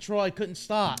I'm out of control. I couldn't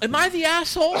stop. Am I the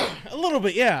asshole? A little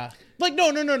bit, yeah. Like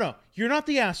no. You're not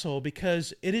the asshole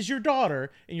because it is your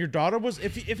daughter, and your daughter was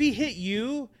if he hit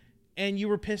you and you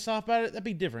were pissed off about it, that'd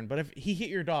be different. But if he hit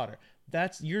your daughter,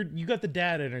 you got the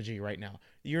dad energy right now.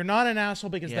 You're not an asshole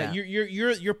because that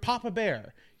you're Papa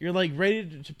Bear. You're like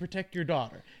ready to protect your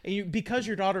daughter, and because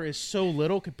your daughter is so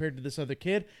little compared to this other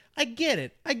kid. I get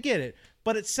it.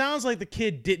 But it sounds like the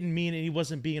kid didn't mean it. He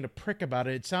wasn't being a prick about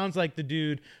it. It sounds like the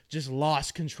dude just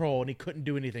lost control and he couldn't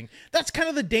do anything. That's kind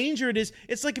of the danger it is.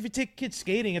 It's like if you take kids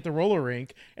skating at the roller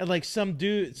rink and like some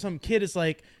kid is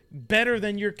like better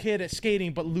than your kid at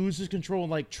skating but loses control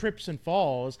and like trips and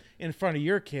falls in front of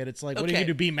your kid. It's like, what are you going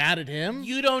to be mad at him?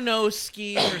 You don't know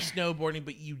skiing or snowboarding,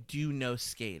 but you do know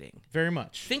skating. Very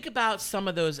much. Think about some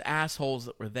of those assholes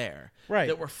that were there. Right.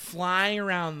 That were flying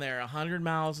around there 100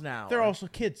 miles an hour. They're also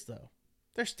kids, though.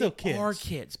 They're still kids. They are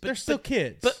kids. They're still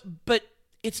kids. But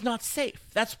it's not safe.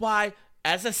 That's why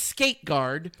as a skate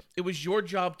guard, it was your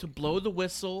job to blow the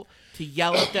whistle, to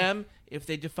yell at them. If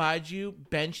they defied you,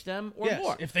 bench them or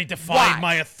more. If they defied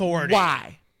my authority.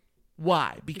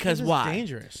 Why? Because it's why?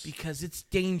 Dangerous. Because it's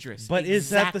dangerous. But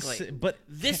exactly. is that but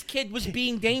this kid was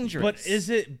being dangerous. But is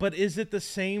it the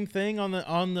same thing on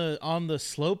the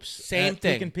slopes? Same at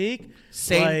thing. Peak and Peak?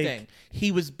 Same thing.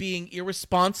 He was being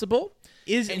irresponsible.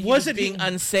 Was it being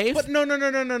unsafe? But no.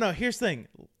 Here's the thing.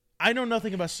 I know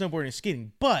nothing about snowboarding and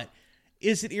skating, but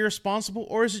is it irresponsible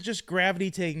or is it just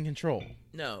gravity taking control?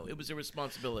 No, it was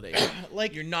irresponsibility.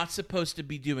 Like, you're not supposed to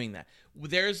be doing that.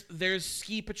 There's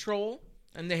ski patrol,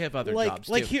 and they have other jobs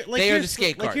too. They are the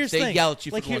skate guards. They yell at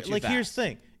you for going too fast. Here's the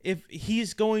thing: if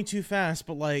he's going too fast,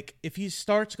 but like if he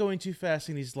starts going too fast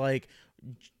and he's like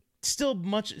still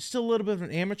a little bit of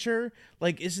an amateur,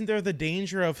 like isn't there the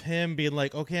danger of him being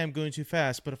like, okay, I'm going too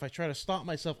fast, but if I try to stop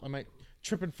myself, I might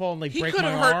trip and fall and like break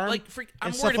my arm.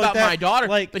 I'm worried about my daughter,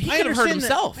 but he could have hurt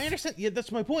himself. I understand. Yeah,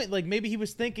 that's my point. Like maybe he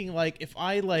was thinking like if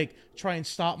I like try and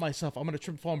stop myself, I'm gonna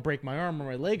trip and fall and break my arm or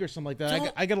my leg or something like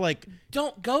that. I gotta like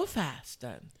don't go fast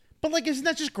then. But like, isn't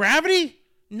that just gravity?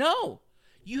 No,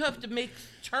 you have to make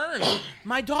turns.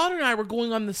 My daughter and I were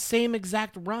going on the same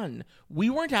exact run.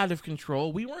 We weren't out of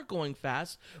control. We weren't going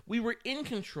fast. We were in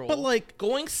control. But like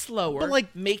going slower. But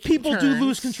like making people turns. do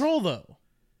lose control though.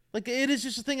 Like, it is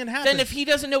just a thing that happens. Then if he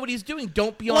doesn't know what he's doing,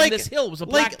 don't be on this hill. It was a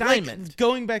black diamond. Like,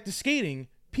 going back to skating,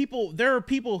 there are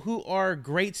people who are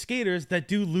great skaters that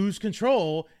do lose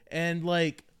control and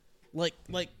hit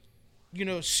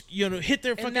their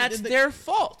fucking... And that's their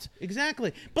fault.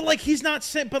 Exactly. But, like, he's not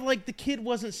saying... But, like, the kid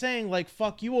wasn't saying, like,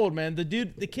 fuck you, old man.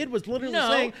 The kid was literally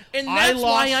saying... and that's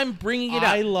why I'm bringing it up.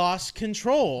 I lost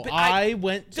control. Does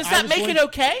that make it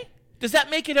okay? Does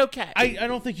that make it okay? I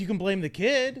don't think you can blame the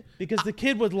kid because the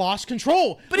kid would lost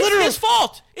control. But it's his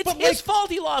fault. It's his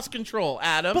fault he lost control,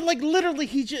 Adam. But like literally,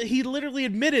 he literally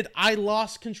admitted I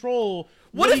lost control.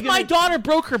 What if my daughter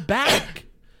broke her back?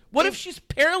 What if she's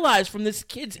paralyzed from this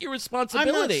kid's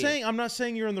irresponsibility? I'm not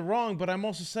saying you're in the wrong, but I'm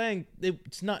also saying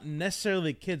it's not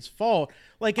necessarily the kid's fault.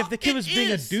 Like if the kid was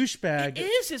being a douchebag, it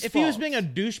is his fault. If he was being a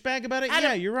douchebag about it,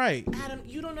 yeah, you're right. Adam,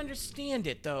 you don't understand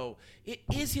it though. It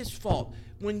is his fault.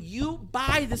 When you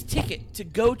buy this ticket to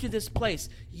go to this place,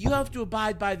 you have to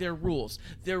abide by their rules.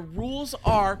 Their rules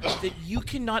are that you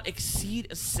cannot exceed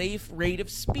a safe rate of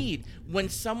speed. When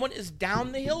someone is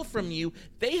down the hill from you,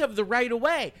 they have the right of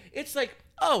way. It's like,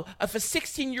 oh, if a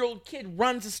 16-year-old kid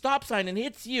runs a stop sign and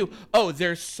hits you, oh,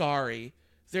 they're sorry.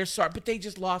 They're sorry, but they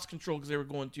just lost control because they were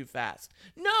going too fast.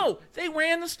 No, they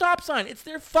ran the stop sign. It's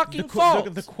their fucking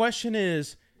fault. The question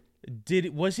is,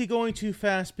 was he going too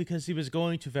fast because he was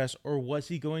going too fast, or was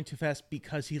he going too fast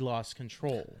because he lost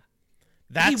control?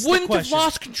 That's he wouldn't have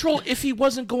lost control if he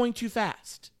wasn't going too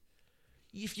fast.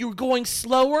 If you were going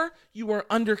slower, you were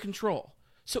under control.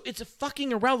 So it's a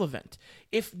fucking irrelevant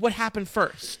if what happened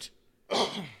first.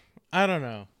 I don't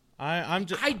know. I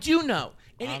do know.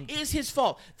 And it is his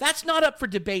fault. That's not up for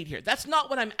debate here. That's not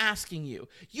what I'm asking you.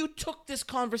 You took this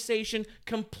conversation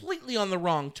completely on the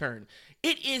wrong turn.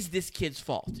 It is this kid's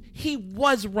fault. He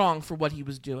was wrong for what he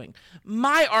was doing.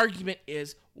 My argument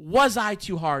is, was I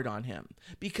too hard on him?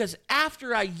 Because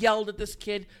after I yelled at this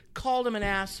kid, called him an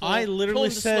asshole, I literally told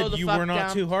him to slow said the you fuck were not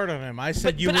down. too hard on him. I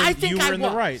said you were in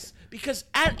the right. Because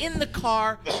in the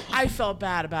car, I felt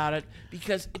bad about it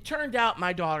because it turned out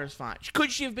my daughter's fine.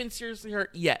 Could she have been seriously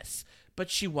hurt? Yes, but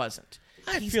she wasn't.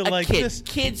 He's feel a like kid.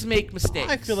 Kids make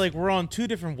mistakes. I feel like we're on two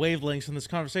different wavelengths in this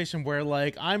conversation where,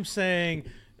 like, I'm saying,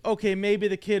 okay, maybe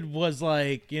the kid was,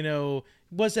 like,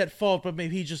 was at fault, but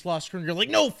maybe he just lost control. You're like,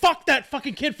 no, fuck that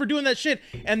fucking kid for doing that shit.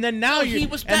 And then now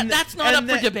that's not up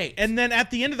for debate. And then at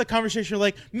the end of the conversation, you're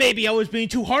like, maybe I was being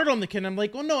too hard on the kid. And I'm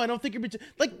like, well, no, I don't think you're being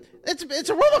like, it's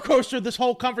a roller coaster, this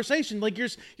whole conversation. Like you're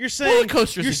saying roller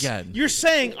coasters again. You're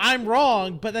saying I'm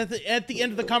wrong, but at the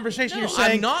end of the conversation, you're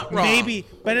saying I'm not wrong.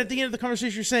 But at the end of the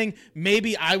conversation, you're saying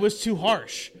maybe I was too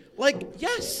harsh. Like,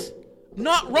 yes,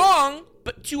 not wrong,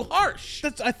 but too harsh.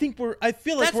 I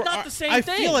feel like that's not the same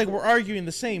thing. I feel like we're arguing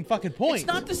the same fucking point. It's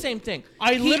not the same thing.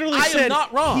 I said am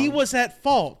not wrong. He was at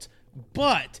fault,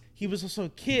 but he was also a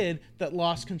kid that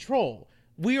lost control.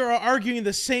 We are arguing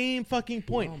the same fucking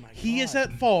point. Oh my God. He is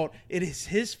at fault. It is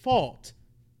his fault.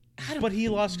 Adam, but he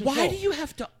lost control. Why do you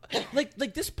have to like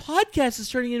this podcast is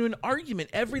turning into an argument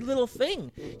every little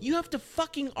thing. You have to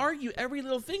fucking argue every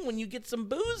little thing when you get some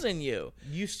booze in you.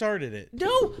 You started it.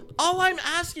 No, all I'm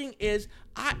asking is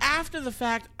after the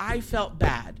fact I felt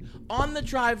bad. On the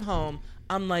drive home,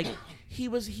 I'm like, he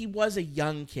was a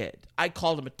young kid. I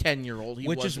called him a 10-year-old.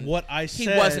 Which is what I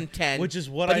said. He wasn't 10. Which is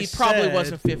what but I he probably said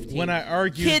wasn't 15. when I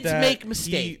argued kids that make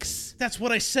mistakes. that's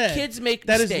what I said. Kids make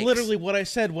That mistakes. is literally what I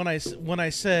said when I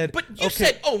said. But you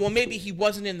said, "Oh, well, maybe he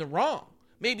wasn't in the wrong.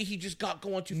 Maybe he just got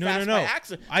going too fast by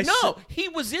accident." He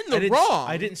was in the wrong.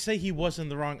 I didn't say he was in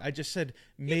the wrong. I just said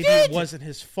maybe did. it wasn't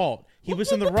his fault. He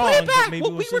was in the We'll wrong, play it back. but maybe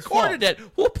it was we his fault. recorded it.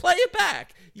 We'll play it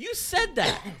back. You said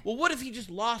that. Well, what if he just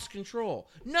lost control?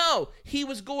 No, he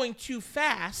was going too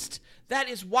fast. That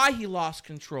is why he lost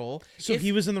control. So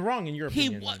he was in the wrong in your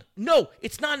opinion. No,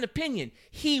 it's not an opinion.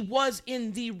 He was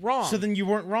in the wrong. So then you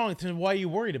weren't wrong. Then why are you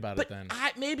worried about but it then?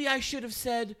 maybe I should have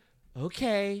said,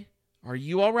 "Okay, are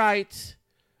you all right?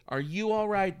 Are you all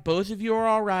right? Both of you are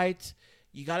all right.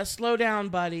 You got to slow down,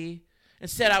 buddy."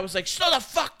 Instead, I was like, "Slow the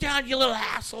fuck down, you little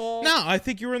asshole." No, I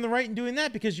think you were in the right in doing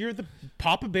that because you're the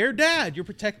Papa Bear dad. You're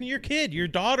protecting your kid. Your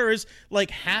daughter is like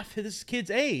half this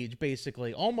kid's age,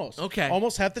 basically, almost. Okay.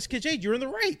 Almost half this kid's age. You're in the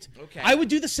right. Okay. I would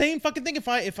do the same fucking thing if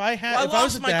I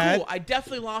was a dad. Cool. I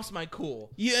definitely lost my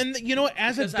cool. You know what?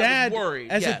 As Because a I was dad,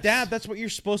 worried, a yes. dad, that's what you're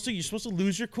supposed to. You're supposed to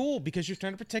lose your cool because you're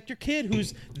trying to protect your kid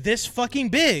who's this fucking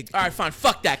big. All right, fine.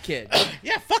 Fuck that kid.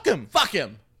 Yeah, fuck him. Fuck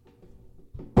him.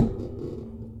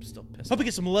 I'm still pissed. Hope he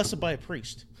gets molested by a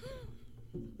priest.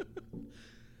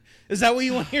 Is that what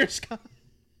you want to hear, Scott?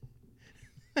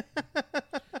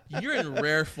 You're in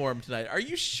rare form tonight. Are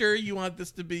you sure you want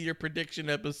this to be your prediction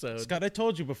episode? Scott, I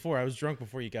told you before. I was drunk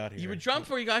before you got here. You were drunk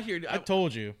before you got here. I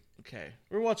told you. Okay.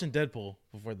 We were watching Deadpool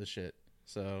before this shit.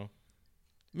 So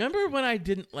Remember when I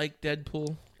didn't like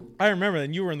Deadpool? I remember that,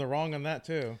 and you were in the wrong on that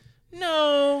too.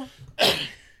 No.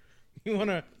 You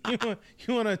wanna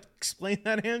explain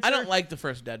that answer? I don't like the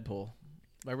first Deadpool.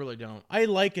 I really don't. I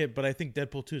like it, but I think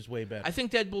Deadpool 2 is way better. I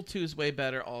think Deadpool 2 is way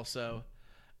better also.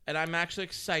 And I'm actually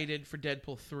excited for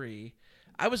Deadpool 3.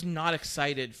 I was not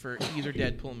excited for either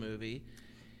Deadpool movie.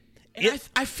 And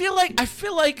I feel like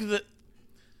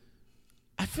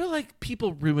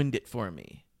people ruined it for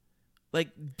me. Like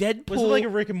Deadpool. Was it like a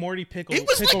Rick and Morty pickle? It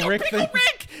was pickle like Rick a Pickle thing?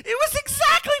 Rick. It was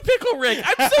exactly Pickle Rick.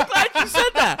 I'm so glad you said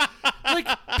that. Like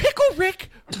Pickle Rick,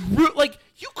 like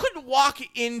you couldn't walk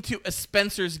into a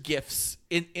Spencer's Gifts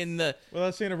in the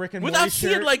Without seeing a Rick and Morty without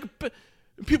shirt? seeing like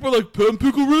people are like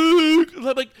Pickle Rick. I'm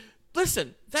like,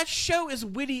 listen, that show is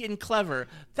witty and clever.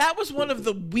 That was one of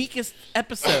the weakest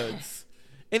episodes,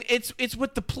 and it's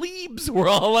what the plebes were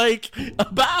all like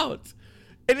about.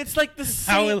 And it's like the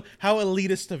same. How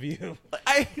elitist of you!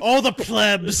 I All the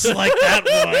plebs like that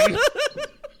one.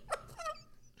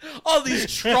 all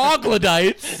these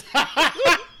troglodytes.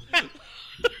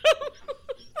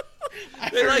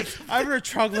 They're like, I haven't heard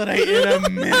troglodyte in a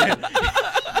minute.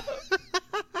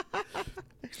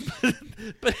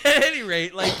 but at any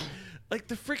rate, like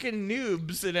the freaking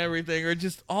noobs and everything are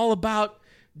just all about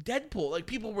Deadpool. Like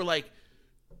people were like,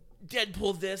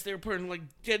 Deadpool this. They were putting like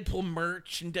Deadpool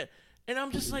merch and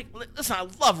I'm just like, listen, I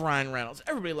love Ryan Reynolds.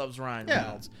 Everybody loves Ryan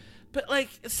Reynolds. But like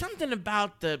something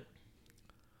about the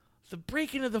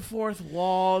breaking of the fourth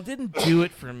wall didn't do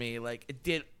it for me like it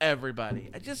did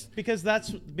everybody.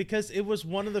 because it was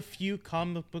one of the few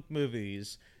comic book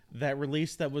movies that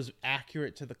released that was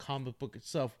accurate to the comic book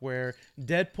itself, where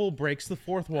Deadpool breaks the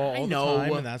fourth wall all the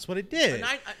time, and that's what it did.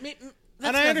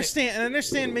 And I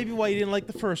understand maybe why you didn't like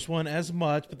the first one as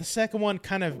much, but the second one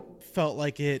kind of felt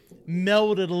like it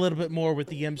melded a little bit more with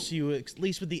the MCU, at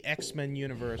least with the X-Men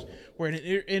universe, where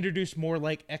it introduced more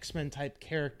like X-Men type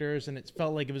characters, and it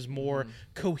felt like it was more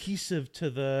cohesive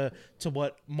to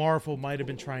what Marvel might have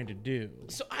been trying to do.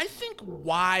 So I think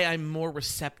why I'm more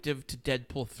receptive to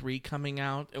Deadpool 3 coming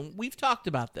out, and we've talked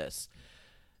about this,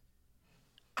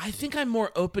 I think I'm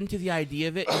more open to the idea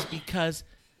of it is because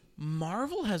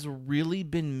Marvel has really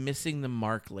been missing the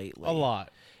mark lately. A lot.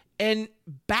 And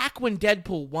back when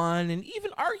Deadpool 1 and even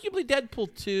arguably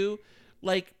Deadpool 2,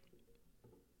 like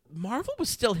Marvel was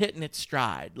still hitting its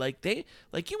stride. Like it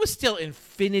was still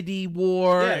Infinity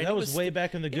War. Yeah, that was way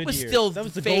back in the good years. It was still that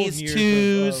was the Phase golden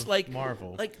years 2s, of like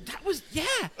Marvel. Like that was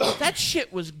that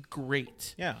shit was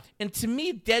great. Yeah. And to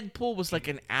me, Deadpool was like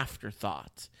an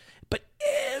afterthought. But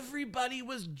everybody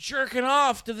was jerking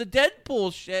off to the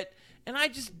Deadpool shit. And I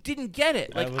just didn't get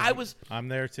it. Like I'm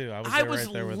there too. I was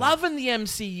loving the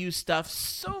MCU stuff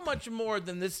so much more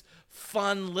than this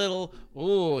fun little.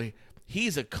 Oh,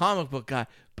 he's a comic book guy,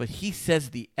 but he says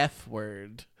the F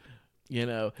word. You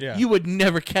know, you would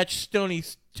never catch Tony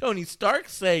Stark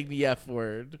saying the F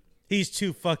word. He's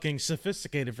too fucking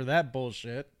sophisticated for that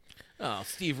bullshit. Oh,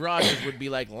 Steve Rogers would be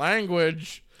like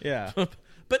language. Yeah,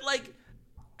 but like,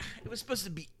 it was supposed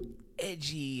to be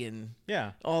edgy and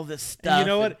yeah, all this stuff. And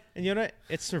you know what?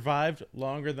 It survived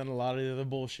longer than a lot of the other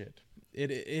bullshit.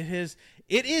 It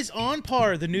is on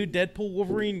par. The new Deadpool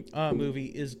Wolverine movie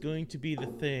is going to be the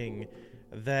thing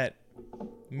that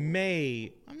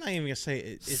I'm not even gonna say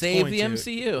it's save going the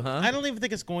MCU, huh? I don't even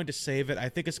think it's going to save it. I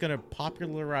think it's going to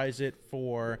popularize it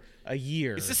for a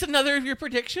year. Is this another of your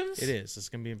predictions? It is. It's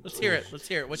going to be. Let's hear it. What's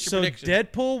your prediction?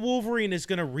 Deadpool Wolverine is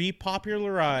going to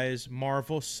repopularize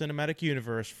Marvel Cinematic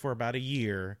Universe for about a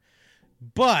year.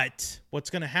 But what's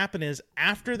going to happen is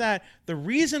after that, the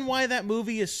reason why that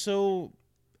movie is so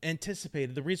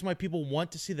anticipated, the reason why people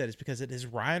want to see that is because it is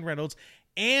Ryan Reynolds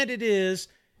and it is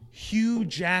Hugh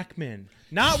Jackman.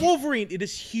 Not Wolverine, it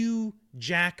is Hugh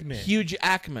Jackman. Hugh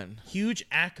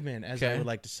Jackman, as I would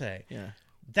like to say. Yeah.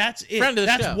 That's it. Friend of the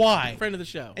That's show. why. Friend of the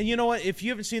show. And you know what? If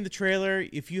you haven't seen the trailer,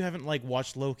 if you haven't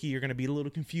watched Loki, you're going to be a little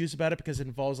confused about it because it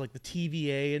involves the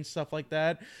TVA and stuff like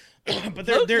that. But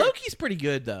Loki's pretty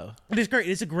good though. It is great.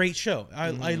 It's a great show.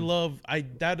 I love.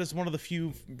 That is one of the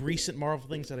few recent Marvel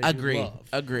things that I do love.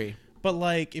 Agree. But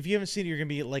if you haven't seen it, you're gonna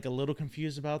be a little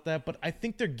confused about that. But I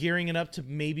think they're gearing it up to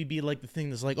maybe be the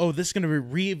thing that's oh, this is gonna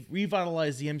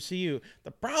revitalize the MCU.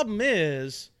 The problem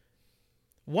is,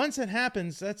 once it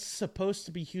happens, that's supposed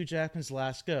to be Hugh Jackman's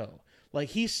last go.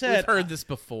 He said, we've heard this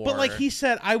before. But he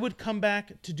said, I would come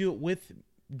back to do it with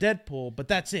Deadpool, but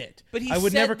that's it. But I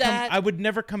would never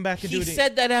come back and do it. He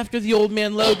said that after the Old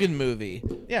Man Logan movie,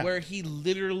 yeah, where he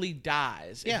literally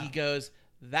dies. Yeah. And he goes,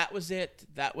 "That was it.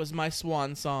 That was my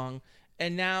swan song."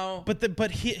 And now,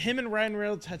 him and Ryan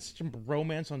Reynolds had such a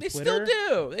romance on Twitter.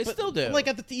 They still do.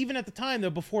 Even at the time though,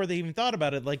 before they even thought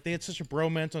about it, they had such a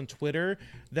bromance on Twitter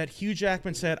that Hugh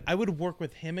Jackman said, "I would work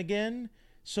with him again.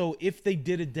 So if they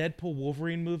did a Deadpool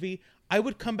Wolverine movie, I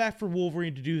would come back for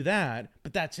Wolverine to do that.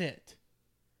 But that's it."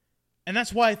 And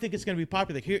that's why I think it's going to be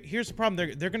popular. Here's the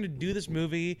problem. They're going to do this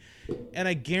movie, and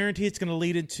I guarantee it's going to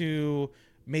lead into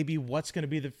maybe what's going to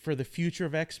be for the future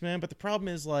of X-Men. But the problem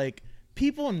is,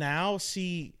 people now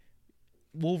see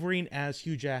Wolverine as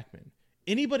Hugh Jackman.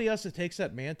 Anybody else that takes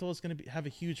that mantle is going to have a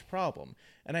huge problem.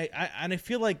 And I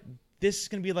feel like this is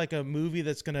going to be a movie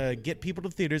that's going to get people to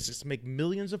theaters. It's going to make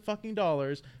millions of fucking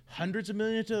dollars, hundreds of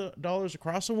millions of dollars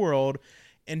across the world,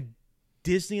 and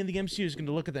Disney and the MCU is going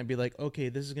to look at that and be like, okay,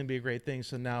 this is going to be a great thing.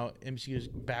 So now MCU is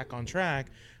back on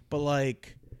track. But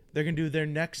they're going to do their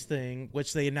next thing,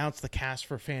 which they announced the cast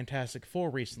for Fantastic Four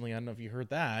recently. I don't know if you heard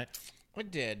that. I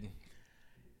did.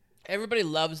 Everybody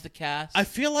loves the cast. I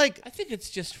think it's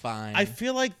just fine. I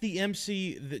feel like the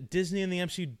Disney and the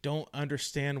MCU don't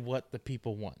understand what the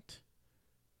people want.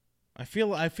 Do you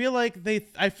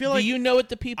know what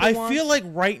the people want? I feel like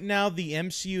right now the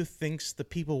MCU thinks the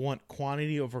people want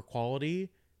quantity over quality,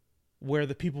 where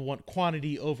the people want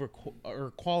quantity over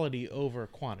or quality over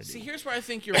quantity. See, here's where I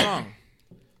think you're wrong.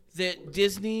 That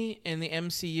Disney and the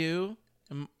MCU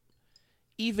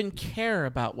even care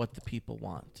about what the people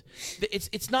want.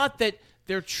 It's not that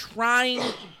they're trying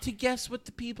to guess what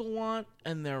the people want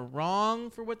and they're wrong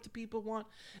for what the people want.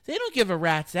 They don't give a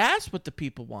rat's ass what the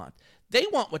people want. They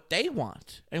want what they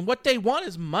want. And what they want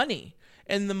is money.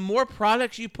 And the more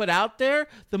products you put out there,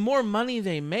 the more money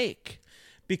they make.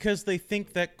 Because they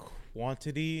think that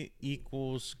quantity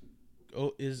equals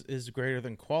is greater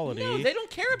than quality. No, they don't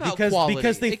care about quality.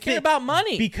 Because they care about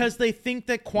money. Because they think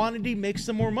that quantity makes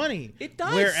them more money. It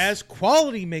does. Whereas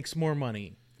quality makes more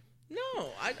money. No,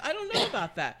 I don't know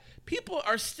about that. People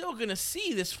are still going to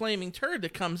see this flaming turd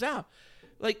that comes out.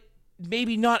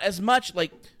 Maybe not as much,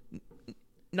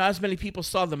 not as many people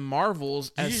saw the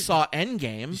Marvels as saw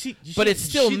Endgame, but it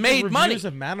still made money.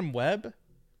 Of Madam Web?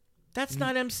 That's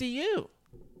not MCU.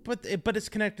 But it's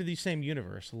connected to the same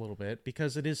universe a little bit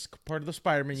because it is part of the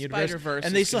Spider-Man universe, Spider-Verse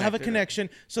and they still have a connection.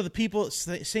 So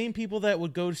the same people that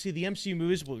would go to see the MCU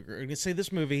movies will say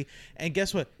this movie, and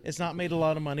guess what? It's not made a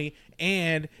lot of money,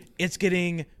 and it's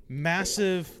getting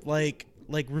massive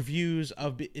reviews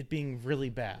of it being really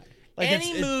bad.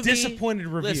 It's disappointed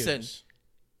reviews. Listen,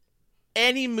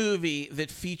 any movie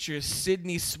that features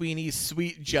Sydney Sweeney's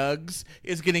Sweet Jugs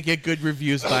is going to get good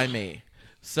reviews by me.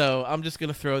 So I'm just going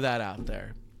to throw that out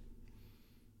there.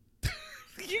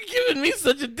 You're giving me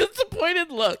such a disappointed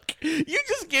look. You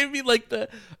just gave me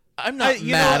I'm not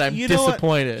mad. I'm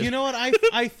disappointed. You know what?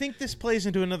 I think this plays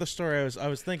into another story I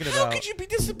was thinking about. How could you be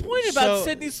disappointed about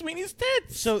Sydney Sweeney's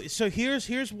tits? So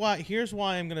here's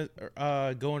why I'm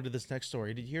gonna go into this next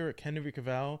story. Did you hear what Henry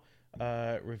Cavill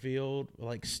revealed,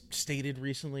 stated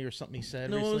recently, or something he said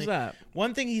recently? What was that?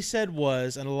 One thing he said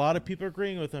was, and a lot of people are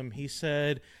agreeing with him, he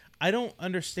said, I don't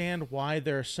understand why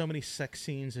there are so many sex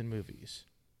scenes in movies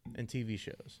and TV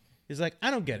shows. He's like, I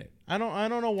don't get it. I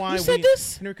don't know why. Who said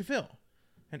this? Henry Cavill.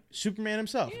 And Superman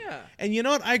himself. Yeah. And you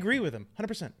know what? I agree with him.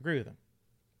 100% agree with him.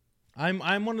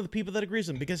 I'm one of the people that agrees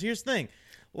with him because here's the thing.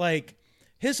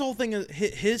 his whole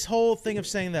thing of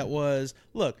saying that was,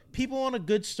 look, people want a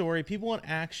good story, people want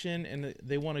action, and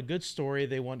they want a good story,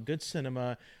 they want good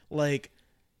cinema. Like,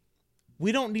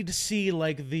 we don't need to see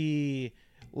like the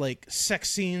sex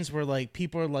scenes where like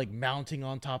people are like mounting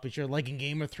on top of each other, like in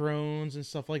Game of Thrones and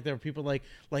stuff like that, where people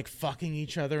like fucking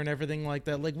each other and everything like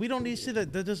that. Like, we don't need to see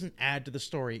that. That doesn't add to the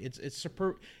story. It's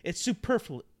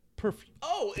superfluous.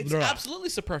 Oh, it's absolutely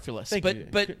superfluous. Thank you.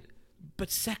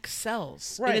 But sex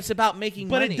sells. Right. And it's about making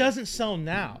But money. it doesn't sell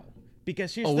now,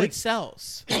 because here's the thing. It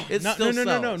sells. It No. still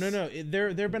sells. No. There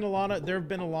have been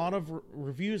a lot of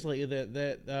reviews lately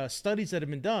that studies that have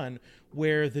been done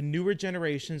where the newer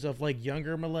generations of like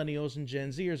younger millennials and Gen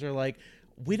Zers are like,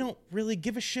 we don't really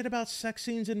give a shit about sex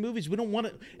scenes in movies. We don't want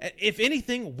to. If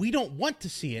anything, we don't want to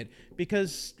see it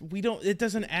because it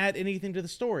doesn't add anything to the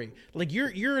story. Like,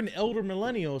 you're an elder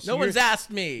millennial. So No one's asked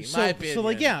me. My opinion. So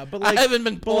like, yeah, but like, I haven't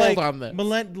been polled on this.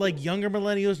 Like younger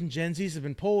millennials and Gen Zs have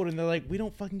been polled, and they're like, we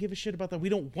don't fucking give a shit about that. We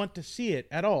don't want to see it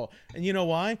at all. And you know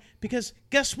why? Because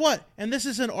guess what? And this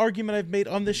is an argument I've made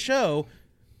on this show.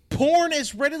 Porn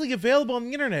is readily available on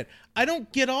the internet. I don't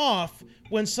get off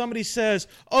when somebody says,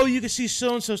 oh, you can see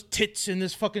so-and-so's tits in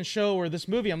this fucking show or this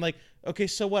movie. I'm like, okay,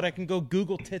 so what? I can go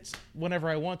Google tits whenever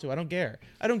I want to. I don't care.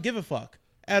 I don't give a fuck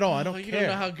at all. I don't care. You don't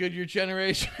know how good your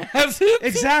generation has it.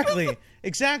 Exactly.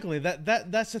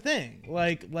 That's the thing.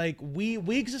 Like we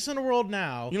exist in a world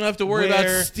now. You don't have to worry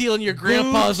about stealing your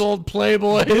grandpa's old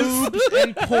Playboys. Boobs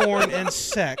and porn and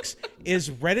sex is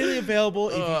readily available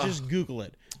if you just Google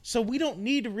it. So we don't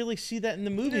need to really see that in the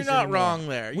movies You're not anymore. wrong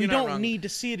there. We don't need to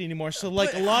see it anymore. So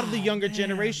like a lot of the younger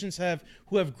generations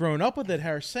who have grown up with it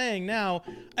are saying now,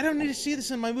 I don't need to see this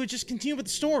in my movie. Just continue with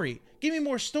the story. Give me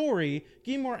more story.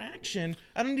 Give me more action.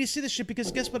 I don't need to see this shit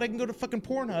because guess what? I can go to fucking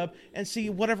Pornhub and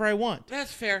see whatever I want.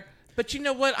 That's fair. But you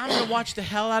know what? I'm gonna watch the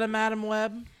hell out of Madam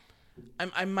Web.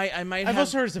 I might. I've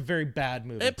also heard it's a very bad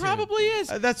movie. It probably is.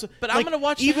 But I'm gonna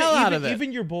watch the hell out of it.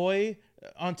 Even your boy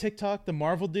on TikTok, the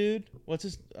Marvel dude, what's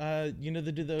his? The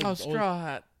dude. Straw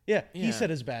Hat. Yeah, he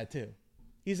said it's bad too.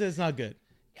 He said it's not good.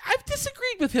 I've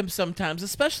disagreed with him sometimes,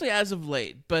 especially as of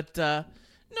late. But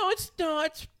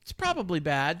it's probably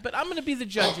bad. But I'm gonna be the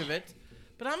judge of it.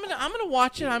 But I'm gonna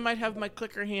watch it. I might have my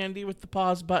clicker handy with the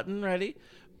pause button ready.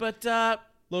 But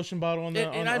lotion bottle on the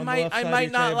and on I the might left I side might of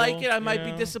your not table, like it. I might you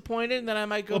be know? disappointed, and then I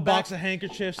might go A back. box of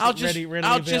handkerchiefs I'll just readily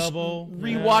I'll available. just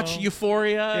rewatch Yeah.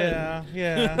 Euphoria.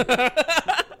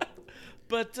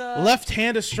 But left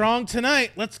hand is strong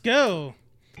tonight. Let's go.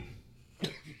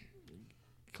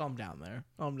 Calm down there.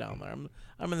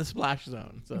 I'm in the splash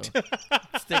zone, so let's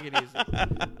take it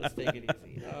easy.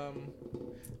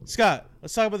 Scott,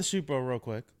 let's talk about the Super Bowl real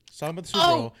quick. Let's talk about the Super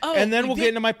Bowl, and then we'll get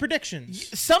into my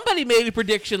predictions. Somebody made a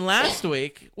prediction last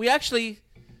week. We had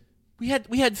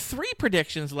 3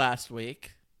 predictions last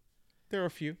week. There were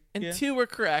a few, and 2 were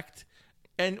correct,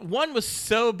 and 1 was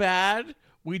so bad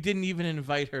we didn't even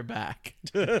invite her back.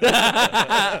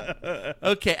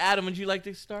 Okay, Adam, would you like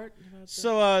to start?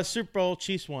 So, Super Bowl,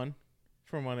 Chiefs won,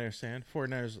 from what I understand.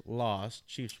 49ers lost,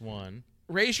 Chiefs won.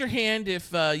 Raise your hand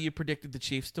if you predicted the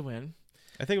Chiefs to win.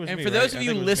 I think it was and me, for right? those of I you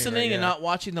think it was listening me, right? and not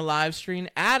watching the live stream,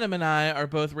 Adam and I are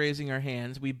both raising our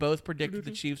hands. We both predicted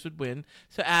the Chiefs would win.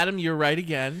 So, Adam, you're right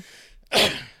again.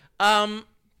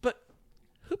 But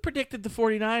who predicted the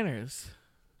 49ers?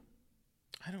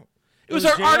 I don't. It was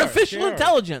our JR, artificial JR.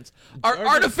 intelligence. Our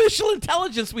artificial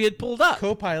intelligence we had pulled up.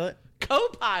 Co-pilot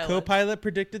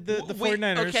predicted the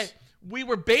 49ers. Okay, we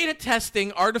were beta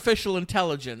testing artificial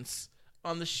intelligence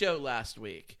on the show last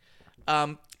week.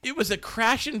 It was a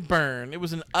crash and burn. It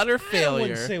was an utter failure. I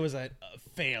wouldn't say it was a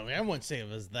failure. I wouldn't say it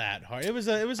was that hard. It was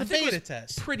a beta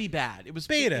test. Pretty bad. It was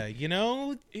beta.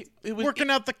 It was working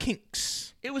out the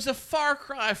kinks. It was a far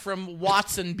cry from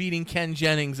Watson beating Ken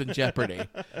Jennings in Jeopardy.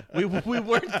 we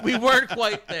weren't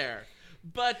quite there.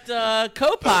 But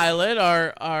Copilot,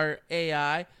 our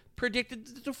AI, predicted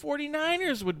that the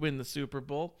 49ers would win the Super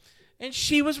Bowl, and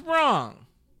she was wrong.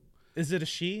 Is it a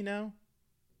she now?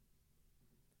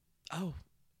 Oh.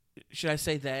 Should I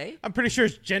say they? I'm pretty sure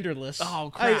it's genderless. Oh,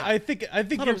 crap. I think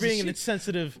you're being an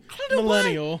insensitive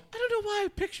millennial. I don't know why I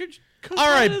pictured Copilot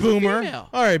All right, as a boomer. female.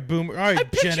 All right, boomer. All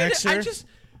right, Gen Xer.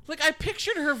 I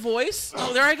pictured her voice.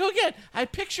 Oh, there I go again. I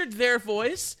pictured their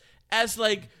voice as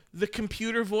like the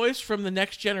computer voice from the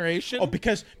Next Generation. Oh,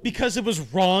 because it was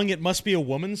wrong, it must be a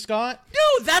woman, Scott?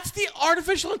 No, that's the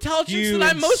artificial intelligence that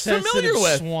I'm most familiar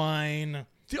with. Swine.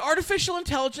 The artificial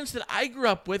intelligence that I grew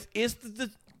up with is the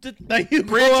you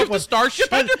branch of the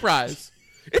Starship Enterprise.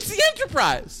 It's the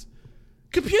Enterprise.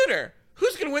 Computer.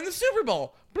 Who's going to win the Super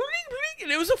Bowl? Bling, bling,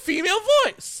 and it was a female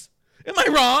voice. Am I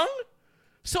wrong?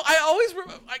 So I always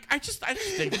remember, I just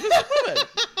think it was a woman.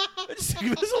 He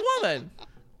was a woman.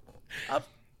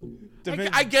 Defend-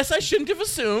 I guess I shouldn't have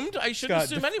assumed. I shouldn't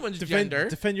Scott, assume anyone's gender.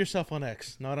 Defend yourself on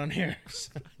X, not on here.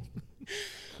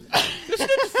 There's no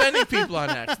defending people on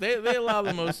X. They allow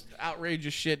the most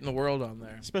outrageous shit in the world on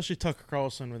there. Especially Tucker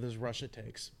Carlson with his Russia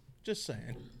takes. Just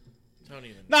saying. Don't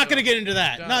even. Not going to get into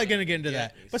that. don't Not going to get into get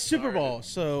that. me But Super started. Bowl.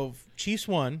 So Chiefs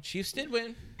won. Chiefs did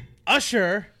win.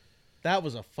 Usher. That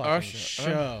was a fucking Usher.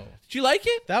 show. Did you like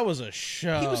it? That was a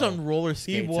show. He was on roller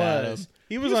skates. He was.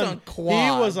 He was on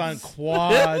quads. He was on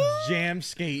quad jam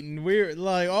skating. We were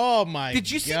like, oh my god.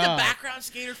 Did you see the background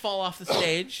skater fall off the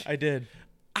stage? I did.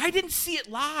 I didn't see it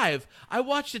live. I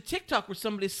watched a TikTok where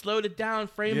somebody slowed it down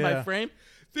frame by Yeah. frame.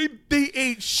 They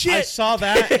ate shit. I saw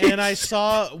that, and I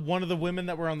saw one of the women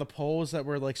that were on the poles that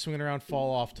were like swinging around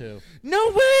fall off too. No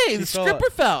way. The fell- stripper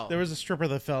fell. There was a stripper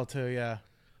that fell too. Yeah.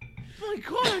 Oh my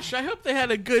gosh. I hope they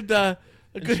had a good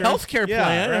Insurance? health care Yeah,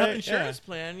 plan, a right? health insurance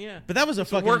plan. Yeah. But that was a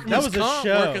fucking. Workman's That was a comp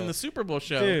show. working the Super Bowl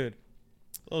show. Dude.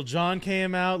 Little John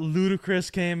came out.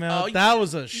 Ludacris came out. Oh, that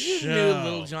was a You show. knew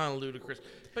Little John Ludacris.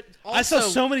 But also, I saw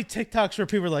so many TikToks where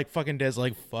people were like, "Fucking Des,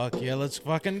 like, fuck yeah, let's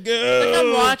fucking go." like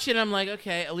I'm watching, I'm like,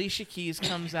 okay, Alicia Keys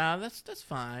comes out. That's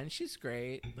fine. She's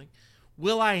great. Like,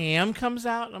 Will I Am comes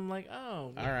out. I'm like,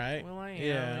 oh, All right. Will I Am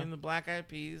Yeah. and the Black Eyed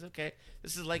Peas. Okay,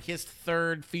 this is like his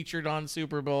third featured on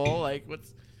Super Bowl. Like,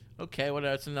 what's okay? What?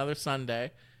 It's another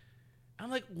Sunday. I'm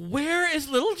like, where is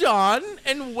Little John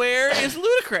and where is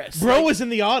Ludacris? Bro Like, was in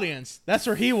the audience. That's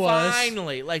where he was.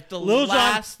 finally, like the Lil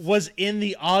last. Jon was in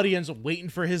the audience waiting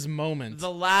for his moment. The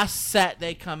last set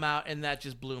they come out, and that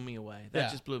just blew me away. That Yeah.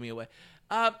 just blew me away.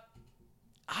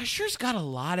 Usher's got a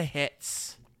lot of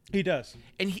hits, He does.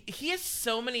 and he has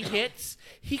so many hits.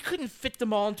 He couldn't fit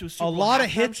them all into a Super A Bowl lot of halftime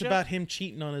hits show. about him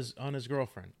cheating on his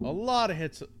girlfriend. A lot of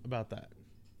hits about that.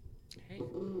 Hey,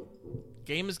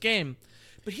 game is game,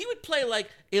 but he would play like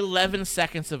 11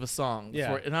 seconds of a song.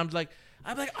 Yeah. And I'm like,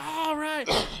 all right.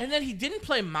 And then he didn't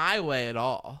play My Way at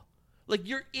all. Like,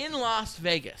 you're in Las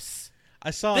Vegas. I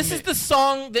saw. This is the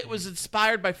song that was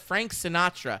inspired by Frank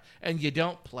Sinatra, and you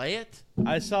don't play it?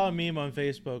 I saw a meme on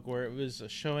Facebook where it was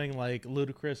showing like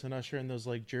Ludacris and Usher in those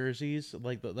like jerseys,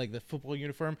 like the football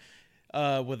uniform,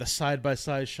 with a side by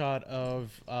side shot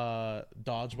of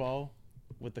dodgeball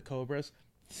with the Cobras.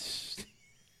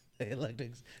 It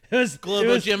was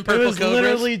Global Jim Purple It was Cobras?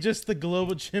 literally just the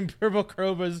Global Jim Purple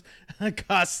Cobras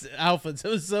cost outfits. It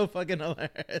was so fucking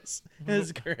hilarious. It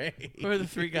was great. What are the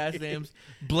three guys' names?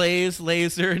 Blaze,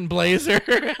 Laser, and Blazer.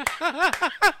 Was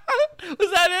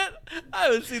that it? I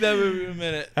haven't seen that movie in a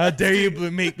minute. How dare you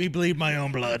make me bleed my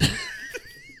own blood?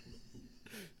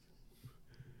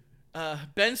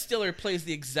 Ben Stiller plays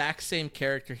the exact same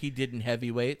character he did in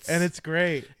Heavyweights. And it's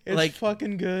great. It's Like,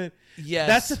 fucking good. yes.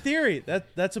 That's a theory.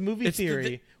 That's a movie It's the-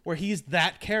 theory where he's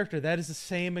that character. That is the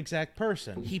same exact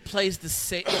person. He plays the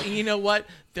same. You know what?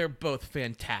 They're both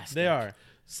fantastic. They are.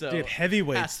 So, Dude,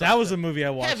 Heavyweights. hats That off was to- a movie I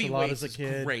watched a lot Heavyweights as a is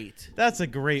kid. great. That's a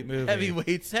great movie.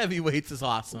 Heavyweights is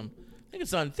awesome. I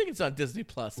think it's on Disney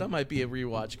Plus. That might be a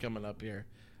rewatch coming up here.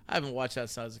 I haven't watched that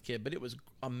since I was a kid, but it was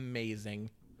amazing.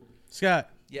 Scott,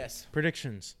 Yes.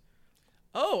 predictions.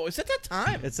 Oh, is it that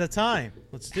time? It's that time.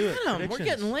 Let's do it. Damn, we're Predictions.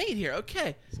 getting late here.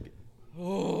 Okay.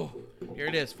 Oh, here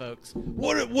it is, folks.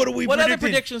 What are we What other predicting?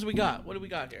 predictions we got? What do we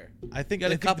got here? I think Got a I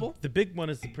think couple? The big one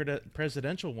is the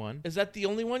presidential one. Is that the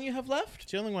only one you have left?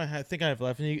 It's the only one I think I have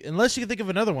left. Unless you can think of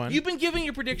another one. You've been giving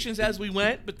your predictions as we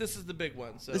went, but this is the big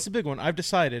one. So This is a big one. I've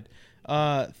decided.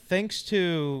 Thanks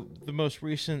to the most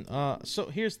recent. So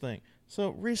here's the thing.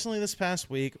 So recently, this past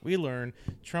week, we learned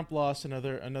Trump lost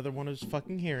another one of his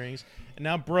fucking hearings, and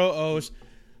now bro owes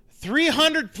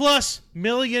 $300+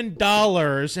 million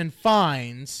in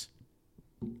fines.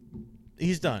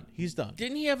 He's done.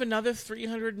 didn't he have another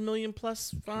 300 million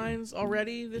plus fines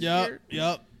already this year?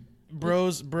 Yep. Bro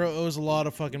owes a lot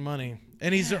of fucking money,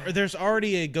 and there's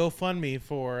already a GoFundMe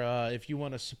for if you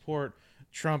want to support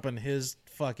Trump and his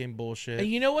fucking bullshit. And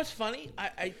you know what's funny?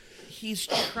 He's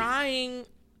trying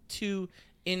to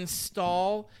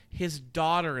install his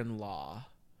daughter-in-law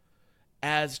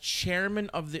as chairman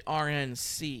of the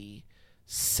RNC.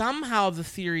 Somehow the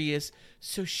theory is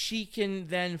so she can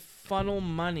then funnel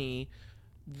money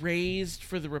raised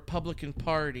for the Republican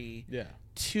Party Yeah.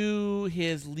 to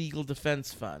his legal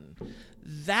defense fund.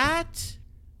 That,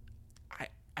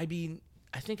 I mean,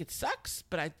 I think it sucks,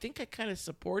 but I think I kind of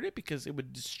support it because it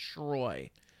would destroy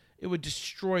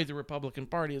the Republican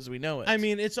Party as we know it. I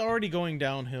mean, it's already going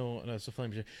downhill as a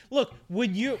flame. Look,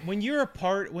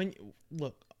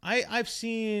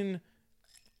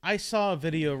 I saw a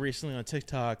video recently on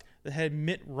TikTok that had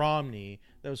Mitt Romney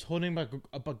that was holding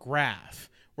up a graph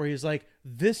where he's like,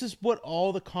 this is what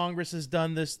all the Congress has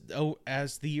done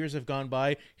as the years have gone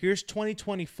by. Here's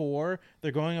 2024.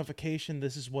 They're going on vacation.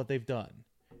 This is what they've done.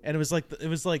 And it was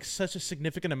like such a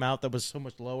significant amount that was so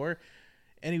much lower.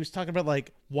 And he was talking about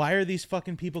like, why are these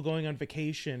fucking people going on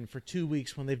vacation for 2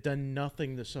 weeks when they've done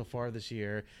nothing so far this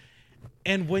year?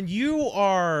 And when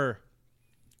you're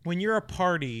a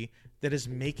party that is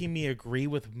making me agree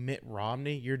with Mitt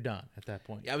Romney, you're done at that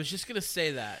point. Yeah, I was just gonna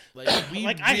say that.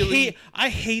 I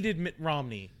hated Mitt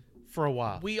Romney for a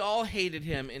while. We all hated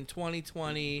him in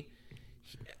 2020.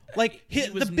 Like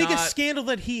the biggest not... scandal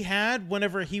that he had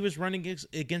whenever he was running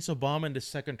against Obama in his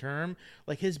second term,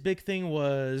 like his big thing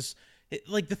was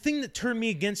like the thing that turned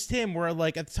me against him. Where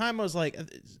like at the time I was like,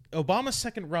 Obama's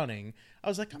second running, I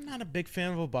was like, I'm not a big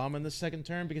fan of Obama in the second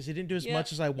term because he didn't do as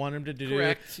much as I want him to do.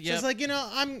 Correct. So it's like,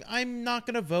 I'm not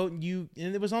gonna vote. And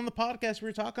it was on the podcast we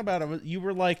were talking about it. You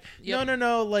were like,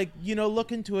 no, like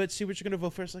look into it, see what you're gonna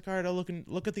vote for. It's like, all right, I'll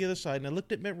look at the other side. And I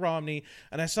looked at Mitt Romney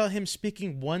and I saw him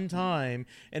speaking one time,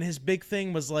 and his big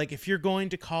thing was like, if you're going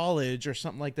to college or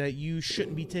something like that, you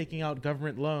shouldn't be taking out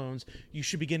government loans. You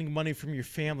should be getting money from your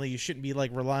family. You shouldn't be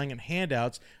like relying on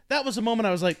handouts. That was a moment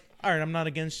I was like, all right,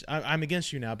 I'm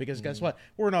against you now because guess what?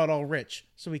 We're not all rich,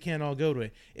 so we can't all go to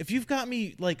it. If you've got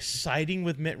me like siding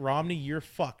with Mitt Romney, you're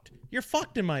fucked. You're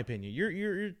fucked in my opinion.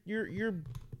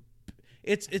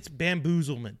 It's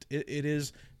bamboozlement. It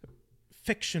is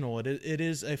fictional. It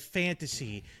is a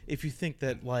fantasy if you think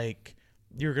that like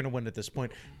you're going to win at this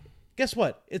point. Guess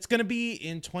what? It's going to be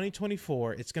in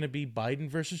 2024. It's going to be Biden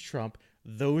versus Trump.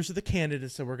 Those are the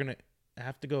candidates that we're going to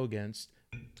have to go against.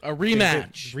 A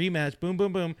rematch. Rematch. Boom,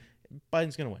 boom, boom.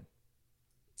 Biden's going to win.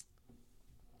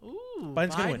 Ooh,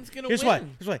 Biden's going to win.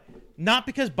 Here's why. Not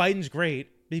because Biden's great,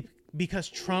 because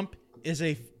Trump is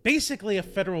basically a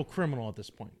federal criminal at this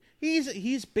point.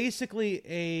 He's basically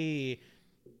a...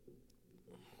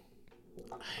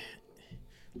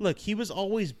 Look, he was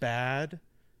always bad,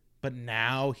 but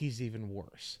now he's even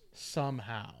worse.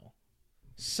 Somehow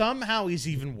he's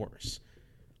even worse.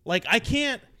 Like, I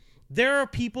can't... There are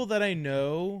people that I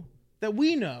know, that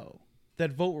we know,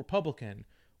 that vote Republican,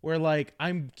 where, like,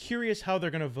 I'm curious how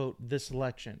they're going to vote this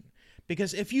election.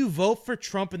 Because if you vote for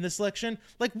Trump in this election,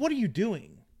 like, what are you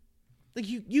doing? Like,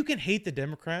 you can hate the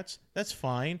Democrats. That's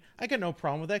fine. I got no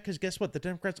problem with that, because guess what? The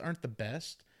Democrats aren't the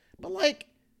best. But, like...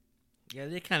 Yeah,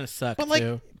 they kind of suck,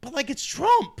 too. But, like, it's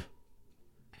Trump.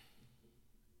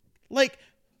 Like,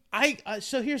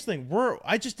 so here's the thing.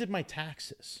 I just did my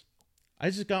taxes. I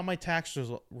just got my tax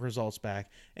results back.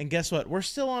 And guess what? We're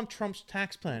still on Trump's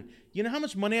tax plan. You know how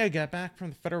much money I got back from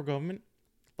the federal government?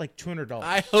 Like $200.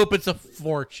 I hope it's a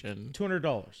fortune.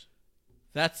 $200.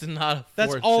 That's not a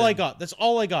fortune. That's all I got. That's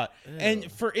all I got. Ew.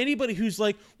 And for anybody who's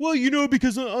like, well,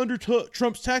 because under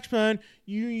Trump's tax plan,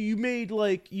 you made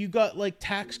like, you got like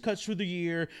tax cuts for the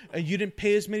year, and you didn't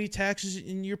pay as many taxes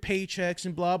in your paychecks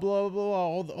and blah, blah,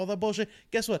 blah, blah, all that bullshit.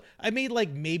 Guess what? I made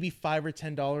like maybe $5 or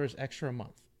 $10 extra a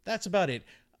month. That's about it.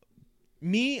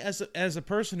 Me as a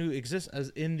person who exists as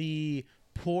in the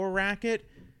poor racket,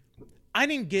 I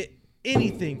didn't get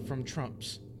anything from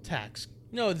Trump's tax.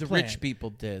 No, the plan. rich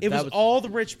people did. It was all the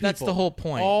rich people. That's the whole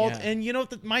point. And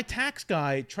my tax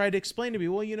guy tried to explain to me,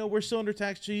 well, we're still under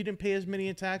tax, so you didn't pay as many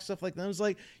in tax, stuff like that. I was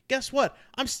like, guess what?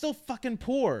 I'm still fucking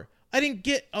poor. I didn't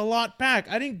get a lot back.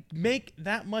 I didn't make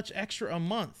that much extra a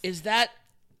month. Is that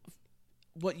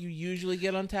what you usually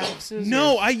get on taxes?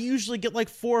 No, I usually get like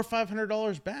 $400 or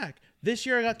 $500 back. This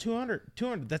year I got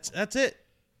 $200. That's it.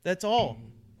 That's all.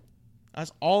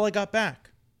 That's all I got back.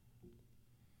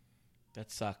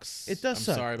 That sucks. It does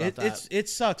suck. Sorry about that. It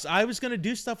sucks. I was gonna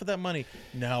do stuff with that money.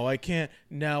 Now I can't.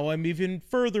 Now I'm even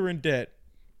further in debt.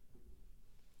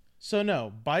 So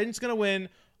no, Biden's gonna win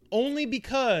only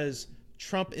because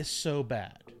Trump is so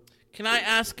bad. Can I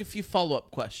ask a few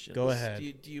follow-up questions? Go ahead.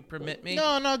 Do you permit me?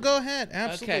 No, go ahead.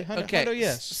 Absolutely. Okay.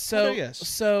 Yes.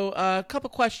 So a couple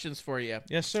questions for you.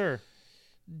 Yes, sir.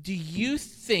 Do you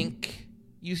think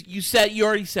you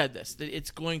already said this, that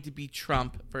it's going to be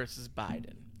Trump versus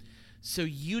Biden? So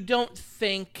you don't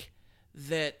think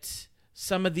that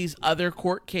some of these other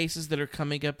court cases that are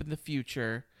coming up in the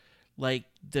future, like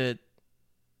the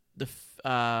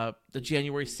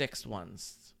January 6th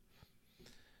ones,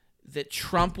 that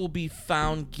Trump will be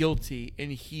found guilty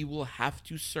and he will have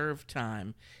to serve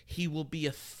time? He will be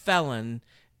a felon,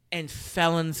 and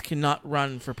felons cannot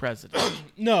run for president.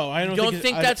 No, I don't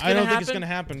think that's going to happen. I don't think it's going to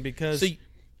happen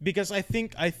because I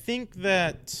think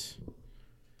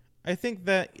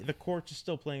that the courts are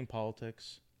still playing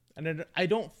politics, and I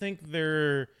don't think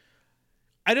they're.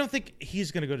 I don't think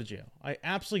he's going to go to jail. I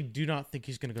absolutely do not think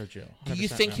he's going to go to jail. Do you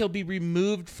think he'll be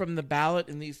removed from the ballot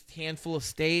in these handful of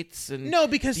states? And no,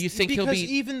 because do you think because he'll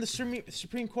be even the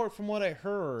Supreme Court, from what I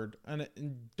heard, and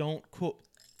don't quote,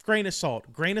 grain of salt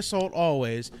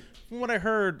always. From what I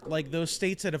heard, like those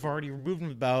states that have already removed him from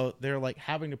the ballot, they're like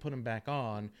having to put him back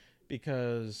on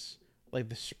because like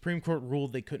the Supreme Court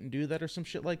ruled they couldn't do that or some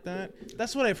shit like that.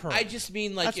 That's what I've heard. I just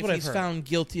mean like That's if what I've he's heard. found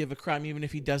guilty of a crime, even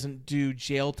if he doesn't do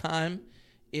jail time,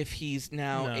 if he's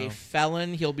now No. a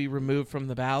felon, he'll be removed from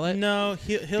the ballot. No,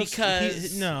 he'll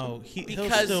Because- he'll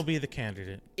still be the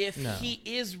candidate. If No. he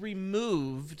is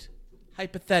removed,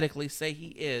 hypothetically, say he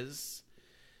is,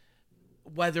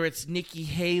 whether it's Nikki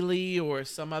Haley or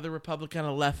some other Republican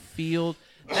on left field,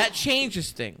 that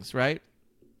changes things, right?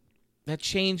 That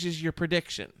changes your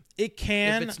prediction. It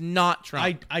can. If it's not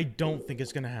Trump. I don't think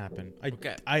it's going to happen.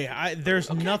 Okay. There's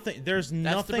nothing. There's the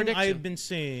nothing prediction. I've been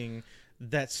seeing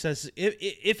that says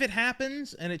if it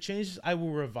happens and it changes, I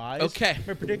will revise. Okay.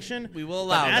 My prediction. We will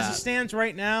allow but as that. it stands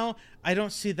right now, I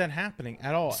don't see that happening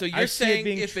at all. So I you're see it saying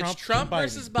being if it's and Trump Biden.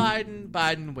 versus Biden,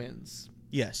 Biden wins.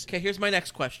 Yes. Okay, here's my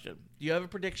next question. Do you have a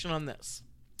prediction on this?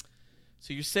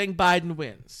 So you're saying Biden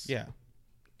wins. Yeah.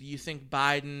 Do you think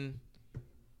Biden...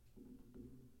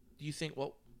 Do you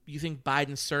think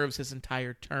Biden serves his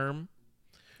entire term?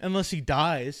 Unless he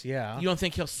dies, yeah. You don't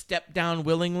think he'll step down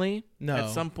willingly? No. At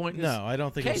some point? in his- No, I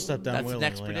don't think Okay, he'll step down that's the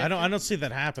next willingly. prediction. I don't see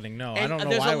that happening. No, I And don't know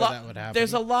there's why a lot, that would happen.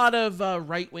 There's a lot of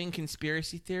right-wing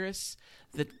conspiracy theorists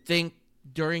that think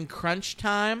during crunch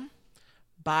time,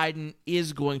 Biden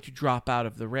is going to drop out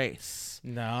of the race.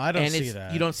 No, I don't And see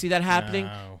that. You don't see that happening?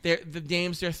 No. The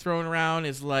names they're throwing around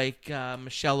is like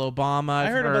Michelle Obama. I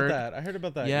I've heard about that. I heard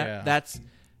about that. Yeah. That's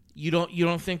you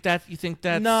don't think that you think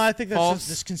that's No, I think that's false? just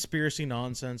this conspiracy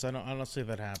nonsense. I don't see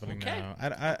that happening. Okay.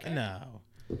 No, no.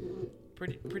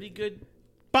 pretty good.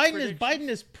 Biden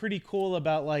is pretty cool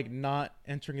about like not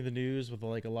entering the news with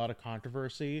like a lot of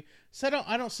controversy. So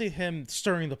I don't see him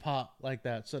stirring the pot like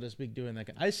that, so to speak, doing that.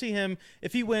 I see him,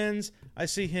 if he wins, I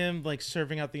see him like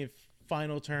serving out the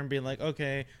final term, being like,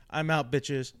 okay, I'm out,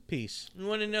 bitches, peace. You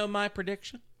want to know my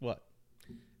prediction? What?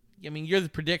 I mean, you're the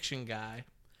prediction guy,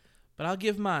 but I'll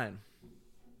give mine.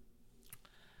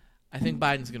 I think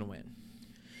Biden's going to win.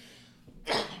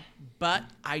 But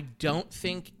I don't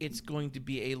think it's going to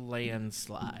be a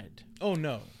landslide. Oh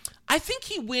no, I think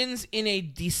he wins in a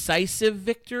decisive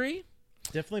victory,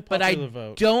 definitely but popular I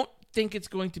vote. don't think it's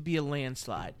going to be a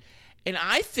landslide. And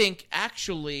I think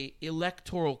actually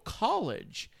Electoral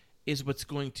College is what's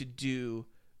going to do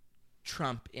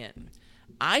Trump in.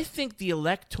 I think the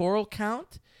electoral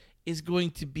count is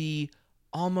going to be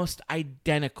almost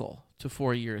identical to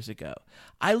 4 years ago.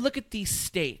 I look at these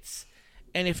states,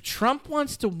 and if Trump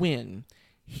wants to win,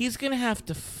 he's going to have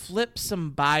to flip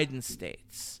some Biden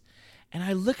states. And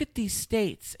I look at these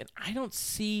states, and I don't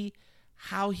see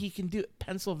how he can do it.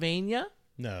 Pennsylvania?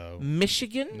 No,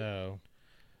 Michigan? no,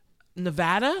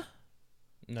 Nevada?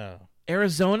 no.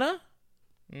 Arizona?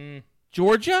 Mm,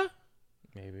 Georgia?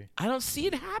 maybe. I don't see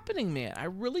it happening, man. I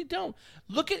really don't.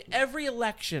 Look at every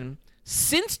election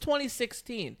since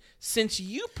 2016. Since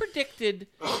you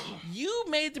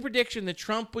made the prediction that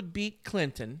Trump would beat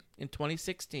Clinton in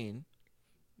 2016.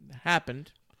 It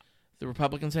happened. The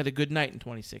Republicans had a good night in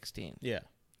 2016. Yeah.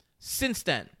 Since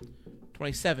then,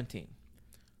 2017,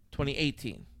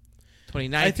 2018,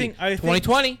 2019, I think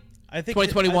 2020, I think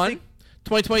 2021,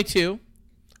 2022,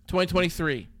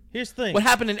 2023. Here's the thing. What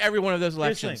happened in every one of those Here's the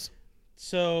elections? thing.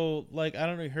 So, like, I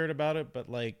don't know if you heard about it, but,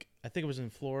 like, I think it was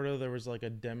in Florida. There was, like, a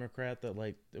Democrat that,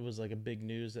 like, it was, like, a big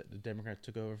news that the Democrat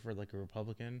took over for, like, a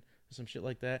Republican or some shit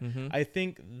like that. Mm-hmm. I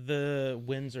think the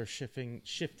winds are shifting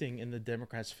in the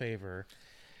Democrats' favor.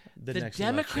 The next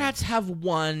Democrats have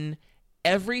won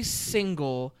every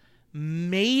single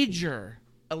major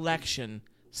election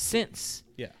since.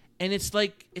 Yeah. And it's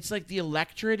like the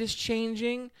electorate is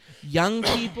changing. Young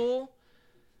people.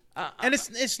 And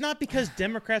it's not because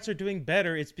Democrats are doing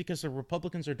better. It's because the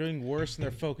Republicans are doing worse and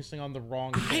they're focusing on the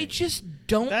wrong thing. I just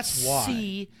don't That's why.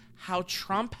 see how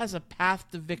Trump has a path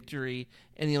to victory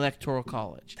in the Electoral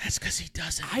College. That's because he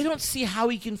doesn't. I don't see how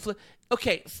he can flip.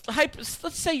 Okay,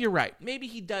 let's say you're right. Maybe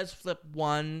he does flip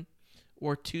one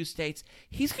or two states.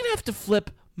 He's going to have to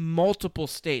flip multiple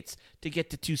states to get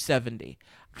to 270.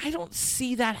 I don't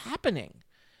see that happening.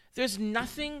 There's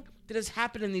nothing that has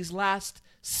happened in these last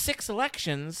 6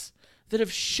 elections that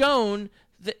have shown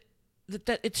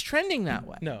that it's trending that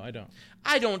way. No, I don't.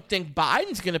 I don't think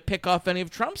Biden's going to pick off any of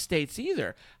Trump's states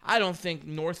either. I don't think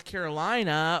North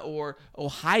Carolina or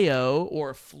Ohio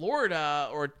or Florida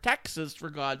or Texas, for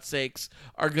God's sakes,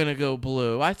 are going to go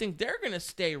blue. I think they're going to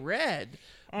stay red.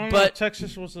 But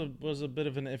Texas was a bit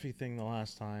of an iffy thing the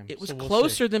last time. it was so we'll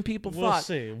closer see. than people We'll thought.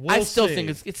 see. I still see. think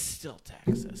it's still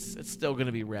Texas. It's still going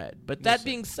to be red. But that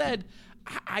being said,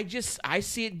 I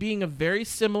see it being a very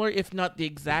similar, if not the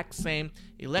exact same,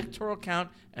 electoral count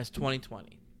as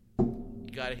 2020.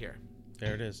 You got to hear.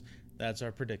 There it is. That's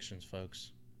our predictions,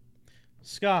 folks.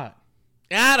 Scott,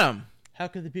 Adam, how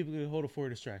could the people get a hold of For Your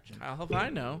Distraction? how if I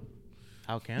know?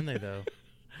 How can they, though?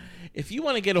 If you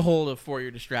want to get a hold of For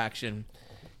Your Distraction,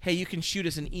 hey, you can shoot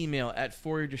us an email at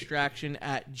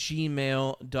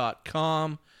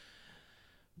foryourdistraction@gmail.com.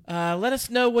 Let us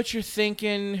know what you're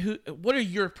thinking. What are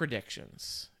your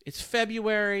predictions? It's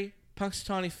February.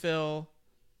 Punxsutawney Phil,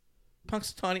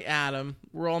 Punxsutawney Adam.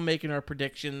 We're all making our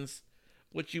predictions.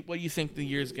 What do you think the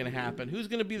year's going to happen? Who's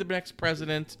going to be the next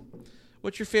president?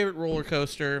 What's your favorite roller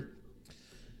coaster?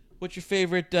 What's your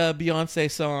favorite Beyonce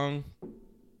song?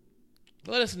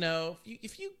 Let us know.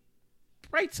 If you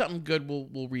write something good,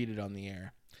 we'll read it on the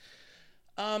air.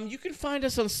 You can find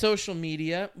us on social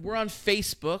media. We're on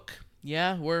Facebook.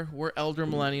 Yeah, we're elder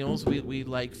millennials. We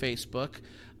like Facebook.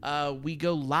 We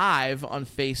go live on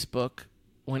Facebook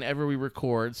whenever we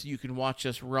record, so you can watch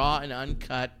us raw and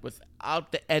uncut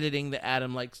without the editing that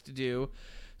Adam likes to do.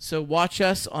 So watch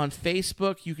us on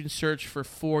Facebook. You can search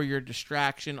For Your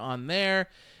Distraction on there.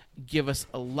 Give us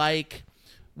a like.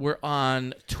 We're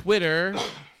on Twitter,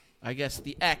 I guess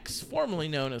the X, formerly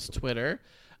known as Twitter.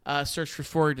 Search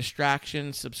For Your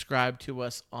Distraction. Subscribe to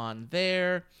us on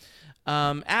there.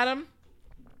 Adam,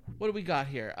 what do we got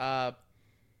here?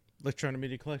 Electronic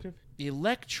Media Collective?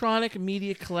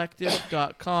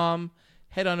 electronicmediacollective.com.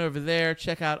 Head on over there.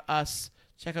 Check out us.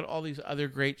 Check out all these other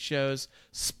great shows.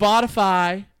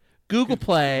 Spotify, Google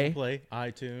Play,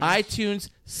 iTunes,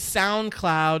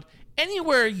 SoundCloud.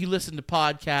 Anywhere you listen to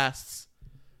podcasts,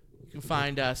 you can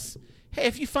find us. Hey,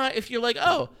 if you're like,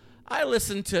 oh, I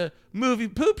listen to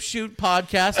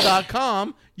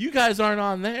moviepoopshootpodcast.com, you guys aren't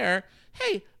on there.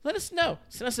 Hey, let us know.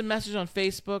 Send us a message on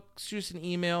Facebook. Shoot us an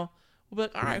email. We'll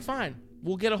be like, all right, fine.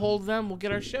 We'll get a hold of them. We'll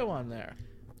get our show on there.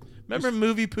 Remember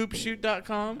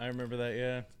moviepoopshoot.com? I remember that,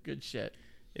 yeah. Good shit.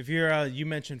 If you're, you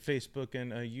mentioned Facebook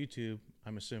and YouTube,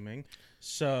 I'm assuming.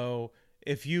 So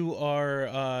if you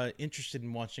are interested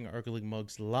in watching Ugly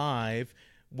Mugs live,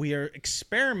 we are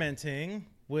experimenting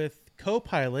with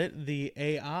Copilot, the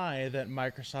AI that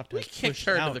Microsoft has pushed out. We kicked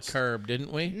her to the curb,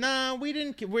 didn't we? No, we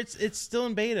didn't. It's still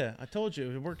in beta. I told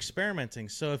you we're experimenting.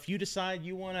 So if you decide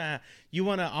you wanna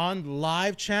on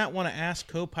live chat want to ask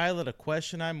Copilot a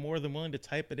question, I'm more than willing to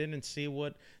type it in and see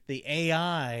what the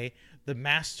AI, the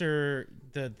master,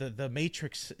 the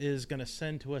matrix is gonna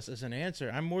send to us as an answer.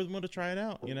 I'm more than willing to try it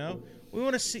out. You know, we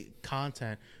want to see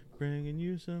content. Bringing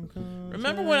you some content.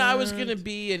 Remember when I was going to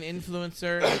be an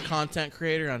influencer, a content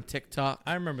creator on TikTok?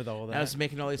 I remember all that. I was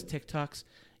making all these TikToks.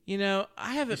 You know,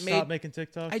 I haven't Stop making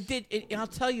TikToks? I did, and I'll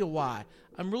tell you why.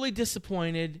 I'm really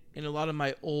disappointed in a lot of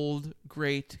my old,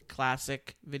 great,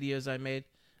 classic videos I made.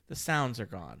 The sounds are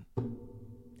gone.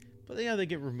 But yeah, they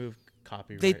get removed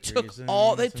copyright. They took so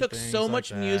like much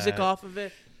that. music off of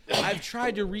it. I've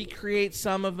tried to recreate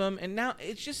some of them, and now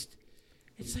it's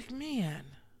like, man.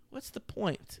 What's the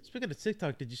point? Speaking of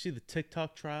TikTok, did you see the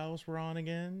TikTok trials were on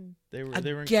again? They were in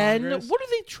Again? Congress. What are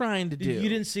they trying to do? You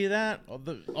didn't see that?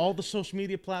 All the social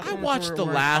media platforms. I watched the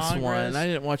were in last Congress. one. I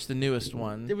didn't watch the newest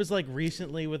one. It was like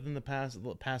recently, within the past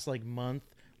like month.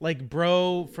 Like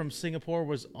bro from Singapore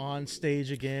was on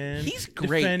stage again. He's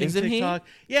great, defending isn't TikTok.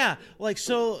 Yeah, like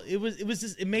so it was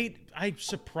just it made. I'm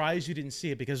surprised you didn't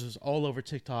see it because it was all over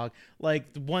TikTok.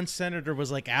 Like the one senator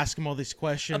was like asking him all these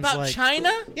questions About like,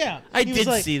 China? Yeah, I he was did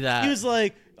like- see that. He was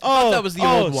like, "Oh, that was the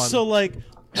old one." So like,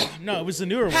 no, it was the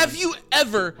newer one. Have you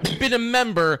ever been a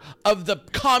member of the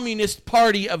Communist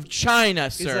Party of China,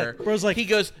 sir? bro's like- he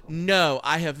goes, no,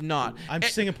 I have not. I'm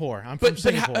Singapore. I'm But, from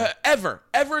Singapore. ever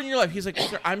in your life, he's like,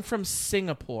 sir, I'm from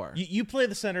Singapore. You play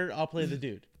the senator. I'll play the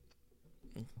dude.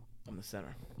 I'm the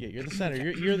center. Yeah, you're the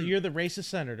senator. You're the racist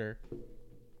senator.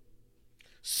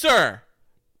 Sir,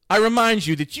 I remind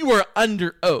you that you are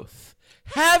under oath.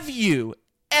 Have you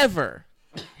ever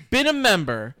been a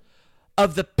member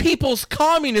of the People's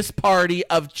Communist Party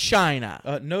of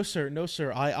China? No, sir. No,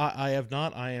 sir. I have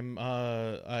not. I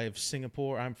have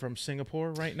Singapore. I'm from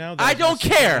Singapore right now. I don't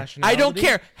care. I don't Nationality.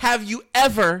 care. Have you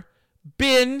ever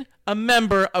been a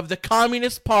member of the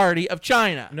Communist Party of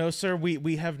China? No, sir.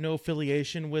 We have no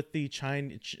affiliation with the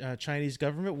Chinese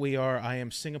government. I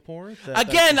am Singapore.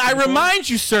 Again, I remind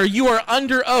you, sir, you are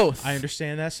under oath. I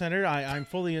understand that, Senator. I'm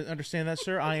fully understand that,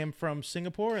 sir. I am from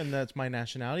Singapore, and that's my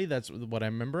nationality. That's what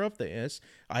I'm a member of.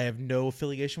 I have no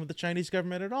affiliation with the Chinese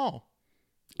government at all.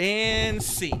 And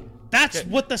C. That's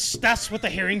what the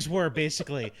hearings were,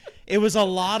 basically. It was a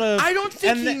lot of. I don't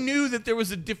think he knew that there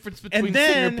was a difference between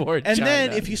Singapore and China. And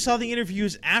then, if you saw the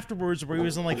interviews afterwards, where he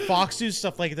was on like Fox News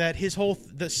stuff like that,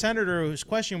 the senator whose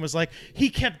question was like, he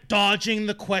kept dodging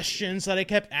the questions that I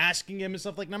kept asking him and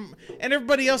stuff like that. And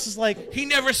everybody else is like, he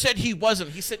never said he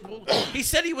wasn't. He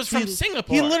said he was from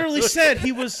Singapore. He literally said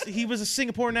he was a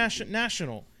Singapore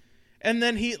national. And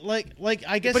then he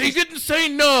I guess, but he didn't say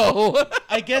no.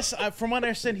 I guess from what I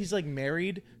understand, he's like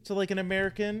married to like an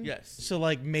American. Yes. So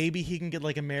like maybe he can get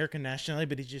like American nationality,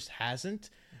 but he just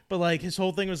hasn't. But like his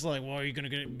whole thing was like, well, are you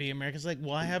gonna be American? It's like,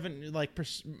 well, I haven't like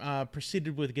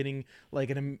proceeded with getting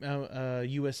like an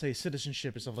USA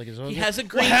citizenship and stuff like that. He has a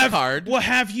green card. Well,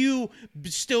 have you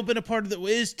still been a part of the?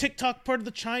 Is TikTok part of the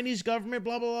Chinese government?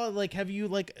 Blah blah blah. Like, have you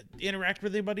like interacted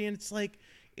with anybody? And it's like.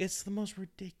 It's the most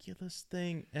ridiculous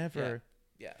thing ever.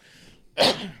 Yeah.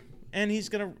 And he's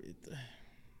gonna.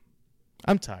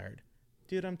 I'm tired,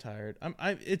 dude. I'm tired.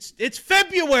 It's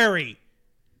February.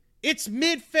 It's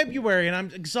mid-February, and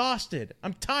I'm exhausted.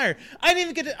 I'm tired. I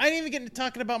didn't even get into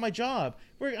talking about my job.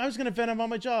 I was gonna vent about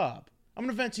my job. I'm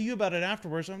gonna vent to you about it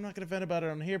afterwards. I'm not gonna vent about it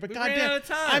on here. But goddamn,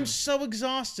 I'm so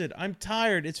exhausted. I'm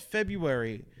tired. It's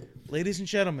February, ladies and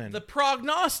gentlemen. The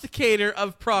prognosticator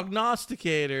of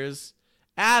prognosticators.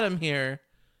 Adam here,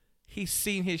 he's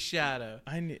seen his shadow.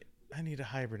 I need to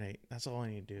hibernate. That's all I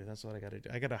need to do. That's what I got to do.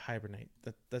 I got to hibernate.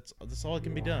 That's all that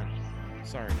can be done.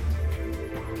 Sorry.